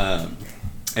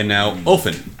 And now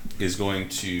Ulfin is going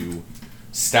to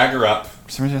stagger up.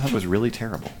 For some reason, I thought it was really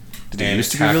terrible. Did it And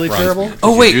used to be attack really Bronze. terrible? Did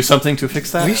Oh, you wait. do something to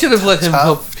fix that? We should have let him Tough.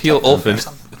 help heal Tough.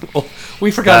 Ulfin.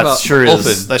 We forgot about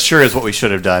Ulfin. That sure is what we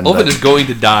should have done. Ulfin but is going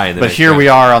to die. In the but next here round. we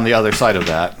are on the other side of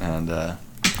that, and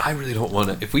I really don't want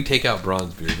to. If we take out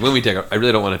Bronzebeard, when we take out, I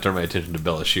really don't want to turn my attention to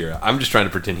Belashira. I'm just trying to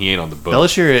pretend he ain't on the boat.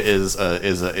 Belashira is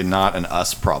not an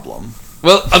us problem.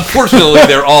 Well, unfortunately,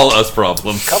 they're all us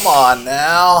problems. Come on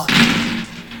now.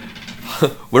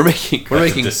 We're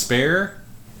making Despair.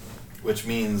 Which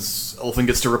means Ulfin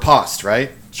gets to riposte,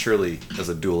 right? Surely, as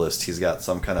a duelist, he's got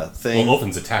some kind of thing. Well,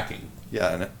 Ulfin's attacking.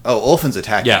 Yeah. Ulfin's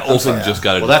attacking. Yeah, I'm Ulfin sorry. just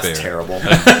got a Well, that's despair. terrible.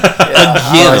 Again.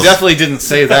 I definitely didn't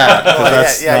say that. 'cause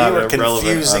that's yeah, you not were a relevant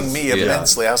confusing us. me Yeah.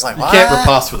 immensely. I was like, You what? can't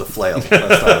riposte with a flail. That's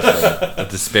not a A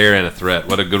despair and a threat.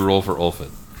 What a good roll for Ulfin.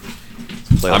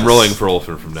 flail. I'm rolling for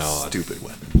Ulfin from now on. Stupid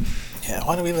weapon. Yeah,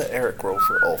 why do we let Eric roll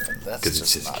for Ulfin? That's Because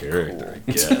it's just his not character,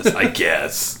 cool. I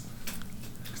guess.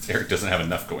 Eric doesn't have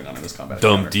enough going on in this combat.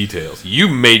 Dumb encounter. details. You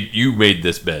made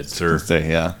this bed, sir. Say,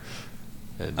 yeah.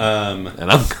 And I'm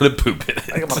gonna poop in I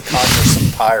think I'm it. gonna conjure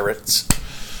some pirates.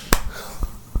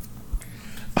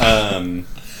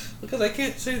 Because I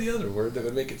can't say the other word that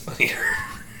would make it funnier.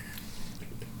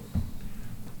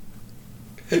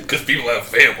 Because people have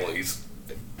families.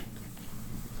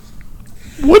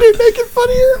 Would it make it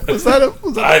funnier? Was that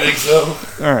I think so.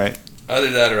 All right. Either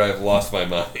that or I've lost my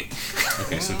mind.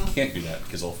 Okay, so he can't do that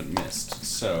because Ulfin missed.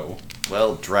 So,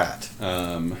 Well, drat.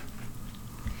 no,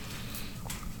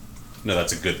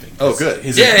 that's a good thing. Oh, good.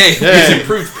 His, Yay! his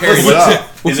improved parry. What's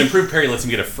up? His improved parry lets him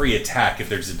get a free attack if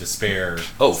there's a despair.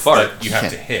 Oh, fart. That you have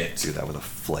Can't to hit. Do that with a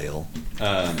flail.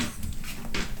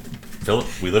 Philip,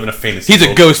 we live in a fantasy. He's a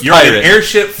world. ghost You're on pirate. an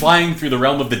airship flying through the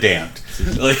realm of the damned.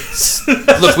 Like,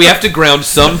 Look, we have to ground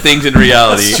some things in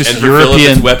reality, It's just and for Philip,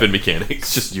 European- it's weapon mechanics.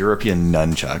 It's just European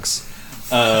nunchucks.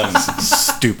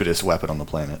 Stupidest weapon on the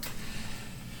planet.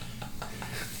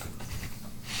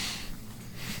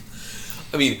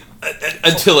 I mean,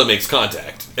 until it makes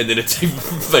contact, and then it's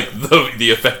like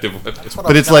the effective weapon. That's what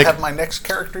But I'm it's gonna like- have my next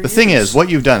character The thing use. is, what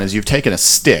you've done is you've taken a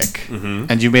stick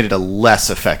and you made it a less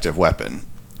effective weapon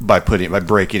by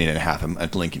breaking it in half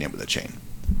and linking it with a chain.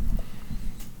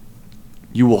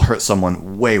 You will hurt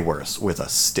someone way worse with a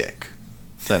stick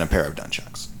than a pair of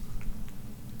nunchucks.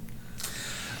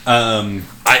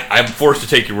 I'm forced to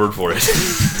take your word for it.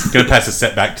 gonna pass a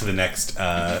set back to the next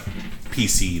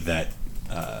PC that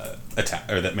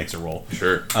attack or that makes a roll.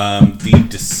 Sure. The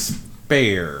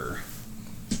despair.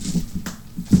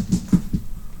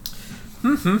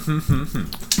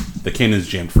 The cannon's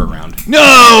jammed for a round.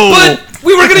 No! But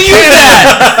we were going to use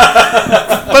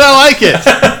that! But I like it!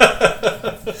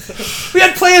 We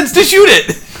had plans to shoot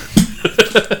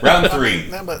it! Round 3.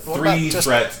 No, but what 3 about just-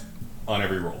 threat on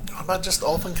every roll. What about just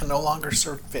Ulfin can no longer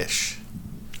serve fish?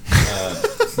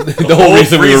 The whole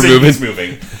reason we were moving. is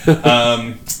moving.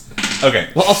 Okay.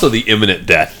 Well, also the imminent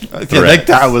death. I think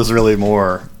that was really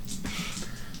more.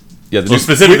 Yeah, Well,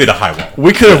 specifically the high wall.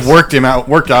 We could have worked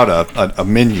out a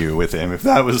menu with him if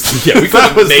that was. Yeah, we if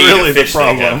that could've was made a really the fish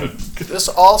thing problem. happen. This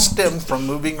all stemmed from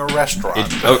moving a restaurant.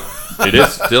 It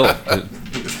is still.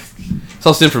 It's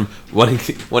all stemmed from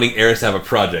wanting Eris to have a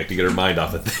project to get her mind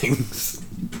off of things,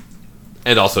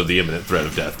 and also the imminent threat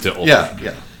of death to Ulfin.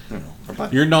 Yeah.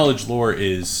 Your knowledge lore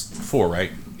is 4,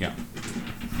 right? Yeah.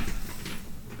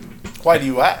 Why do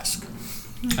you ask?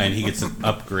 And he gets an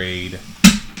upgrade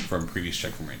from previous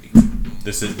check from Randy.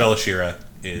 This is Belashira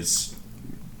is.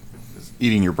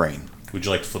 Eating your brain. Would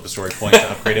you like to flip a story point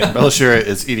to upgrade it? Belashira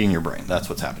is eating your brain. That's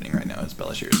what's happening right now. Is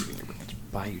Belashira is eating your brain.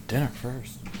 Buy you dinner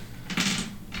first.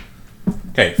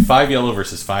 Okay, 5 yellow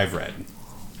versus 5 red.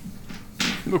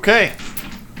 Okay.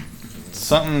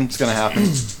 Something's gonna happen.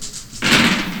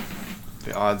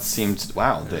 The odds seem to.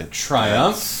 Wow. The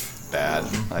Triumph. bad.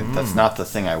 That's not the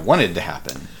thing I wanted to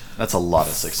happen. That's a lot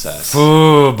of success.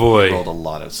 Oh boy. Rolled a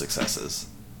lot of successes.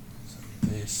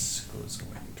 This goes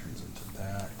away and turns into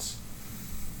that.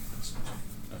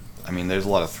 I mean, there's a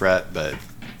lot of threat, but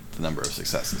the number of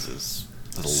successes is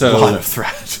a So- lot of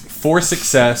threat. 4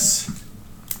 success,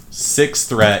 6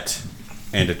 threat,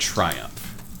 and a triumph.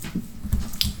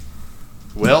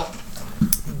 Well,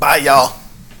 Bye, y'all.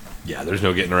 Yeah, there's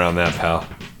no getting around that, pal.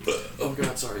 Oh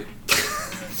god, sorry.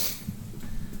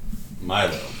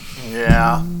 Milo.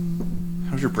 Yeah.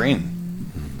 how's your brain?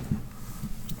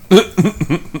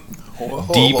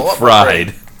 Deep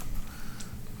fried.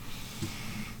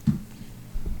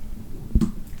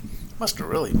 Must have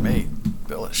really made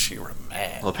Bill Shearer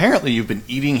mad. Well, apparently you've been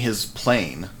eating his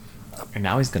plane. And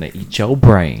now he's gonna eat your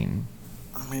brain.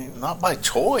 I mean, not by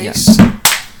choice.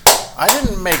 I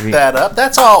didn't make that up.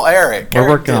 That's all Eric. We're Eric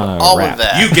working did on a all rap. of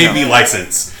that. You gave me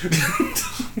license.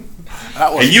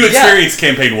 That was, And you experienced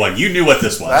campaign 1. You knew what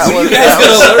this was. that was, You guys that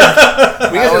gotta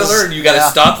learn. We gotta learn. You gotta yeah.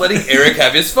 stop letting Eric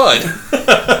have his fun.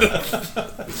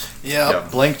 yeah.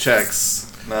 Blank checks.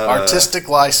 Not, Artistic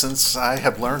license. I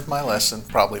have learned my lesson.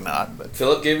 Probably not, but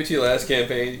Philip gave it to you last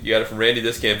campaign. You got it from Randy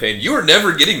this campaign. You were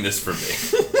never getting this from me.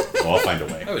 Well, I'll find a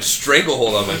way. I have a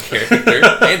stranglehold on my character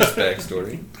and his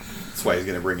backstory. That's why he's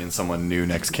going to bring in someone new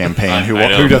next campaign I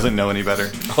know. who doesn't know any better.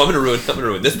 Oh, I'm gonna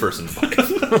ruin this person's life.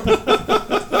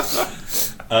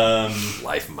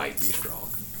 Life might be strong.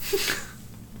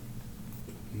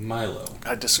 Milo.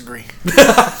 I disagree.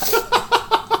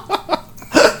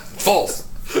 False.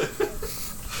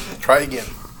 Try again.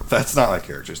 That's not my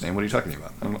character's name. What are you talking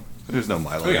about? There's no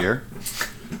Milo yeah. here.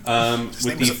 With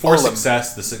name the is 4 Olem.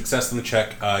 success on the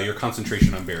check, your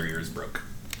concentration on barriers broke.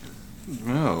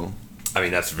 No. I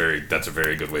mean, that's a very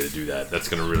good way to do that. That's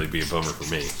gonna really be a bummer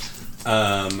for me.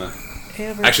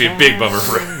 Actually, a big bummer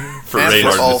for And for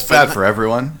Radar. all It's bad for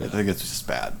everyone. I think it's just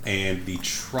bad. And the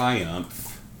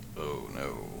triumph. Oh,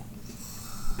 no.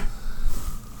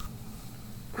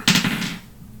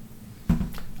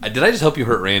 Did I just help you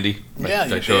hurt Randy? Yeah,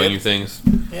 By you showing did. you things.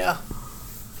 Yeah.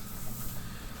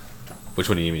 Which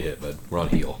one do you need me to hit, bud? We're on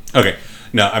heal. Okay.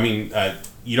 No, I mean,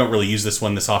 you don't really use this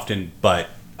one this often, but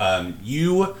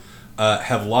you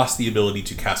have lost the ability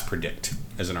to cast Predict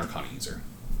as an Arcana user.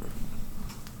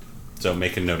 So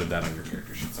make a note of that on your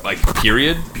character sheet. Like,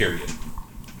 period? Period.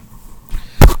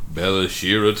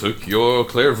 Belashira took your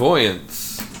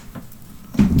clairvoyance.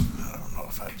 I don't know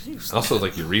if I've used Also,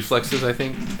 like, your reflexes, I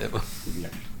think. Yeah.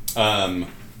 I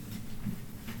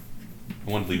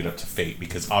want to leave it up to fate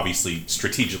because obviously,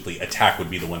 strategically, attack would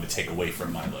be the one to take away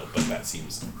from Milo, but that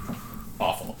seems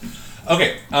awful.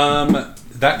 Okay,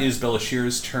 that is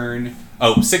Belashir's turn.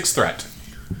 Oh, 6 threat.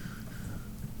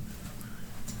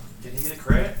 Did he get a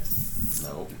crit?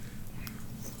 No.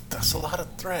 That's a lot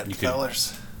of threat, You could-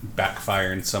 fellas.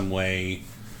 Backfire in some way.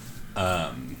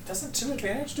 Doesn't 2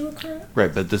 advantage do a crit?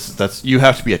 Right, but that's you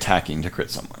have to be attacking to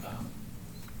crit someone.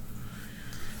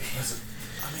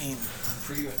 I mean,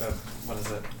 What is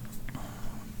it?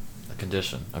 A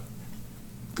condition. A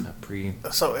pre.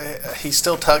 so he's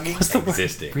still tugging?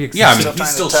 Existing. Yeah, I mean, Still he's trying to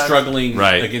still tug. struggling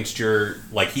Right. against your...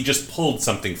 Like, he just pulled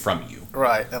something from you.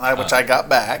 Right, and which I got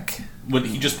back. When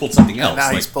he just pulled something else. And now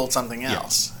like, he's pulled something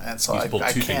else. And so He's I pulled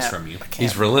two things can't, from you. I can't,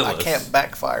 He's relentless. I can't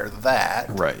backfire that.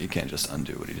 Right, you can't just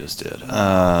undo what he just did.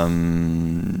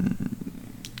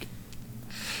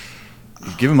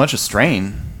 You give him much of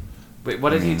strain. Wait,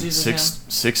 what did he do to him?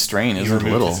 Six strain you isn't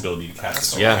removed little. his ability to cast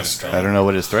spells. Yeah. Kind of strong. I don't know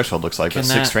what his threshold looks like, but Can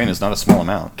 6 that- strain is not a small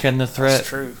amount. Can the threat? That's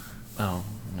true. Oh,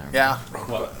 never. Yeah.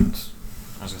 What?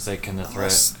 I was gonna say, can the threat?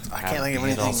 Unless- I can't think of it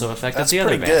anything. also affect That's the other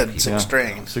pretty bad good. people? 6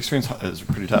 strain. 6 strain is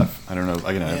pretty tough. I don't know.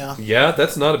 Yeah. Yeah,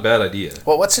 that's not a bad idea.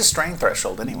 Well, what's his strain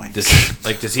threshold anyway? Does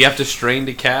he have to strain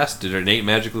to cast? Did innate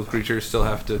magical creatures still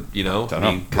have to, Don't I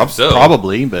know. mean, so.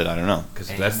 Probably, but I don't know.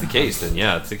 Because if that's the case, then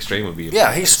yeah, 6 strain would be.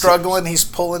 Yeah, he's struggling. He's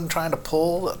pulling, trying to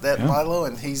pull that Yeah. Milo,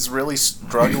 and he's really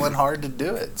struggling hard to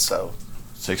do it. So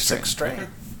 6 strain. 6 strain.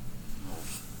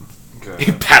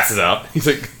 He passes out. He's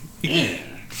like,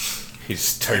 he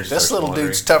just turns. This starts little wandering.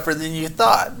 dude's tougher than you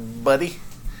thought, buddy.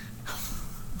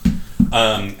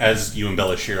 As you and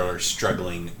Belashir are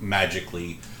struggling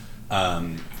magically,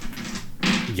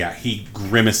 he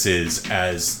grimaces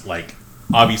as, like,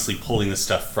 obviously pulling the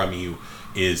stuff from you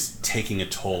is taking a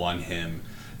toll on him,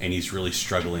 and he's really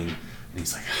struggling, and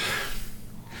he's like,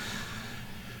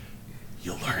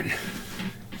 you'll learn.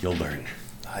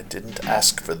 I didn't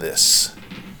ask for this.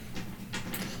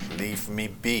 Leave me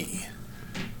be.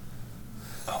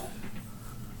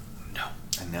 No,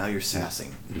 And now you're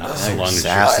sassing. not so long as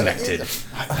you're sassing. connected.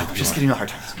 I'm just giving you a hard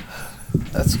time.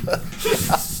 That's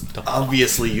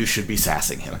Obviously, you should be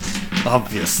sassing him.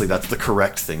 Obviously, that's the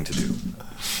correct thing to do.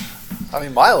 I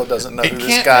mean, Milo doesn't know It who this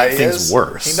can't guy make things is.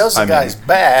 worse. He knows the I mean, guy's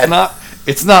bad.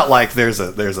 It's not like there's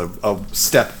a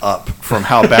step up from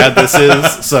how bad this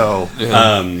is. So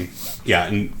And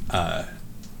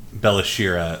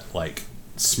Belashira, like,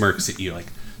 smirks at you, like,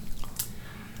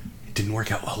 it didn't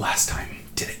work out well last time,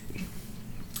 did it?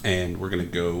 And we're going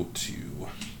to go to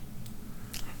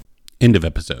end of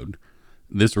episode.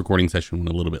 This recording session went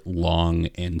a little bit long,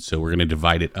 and so we're going to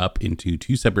divide it up into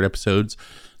 2 separate episodes.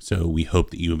 So we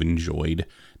hope that you have enjoyed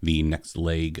the next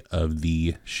leg of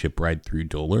the ship ride through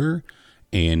Dolar,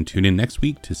 and tune in next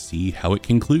week to see how it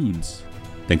concludes.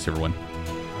 Thanks, everyone.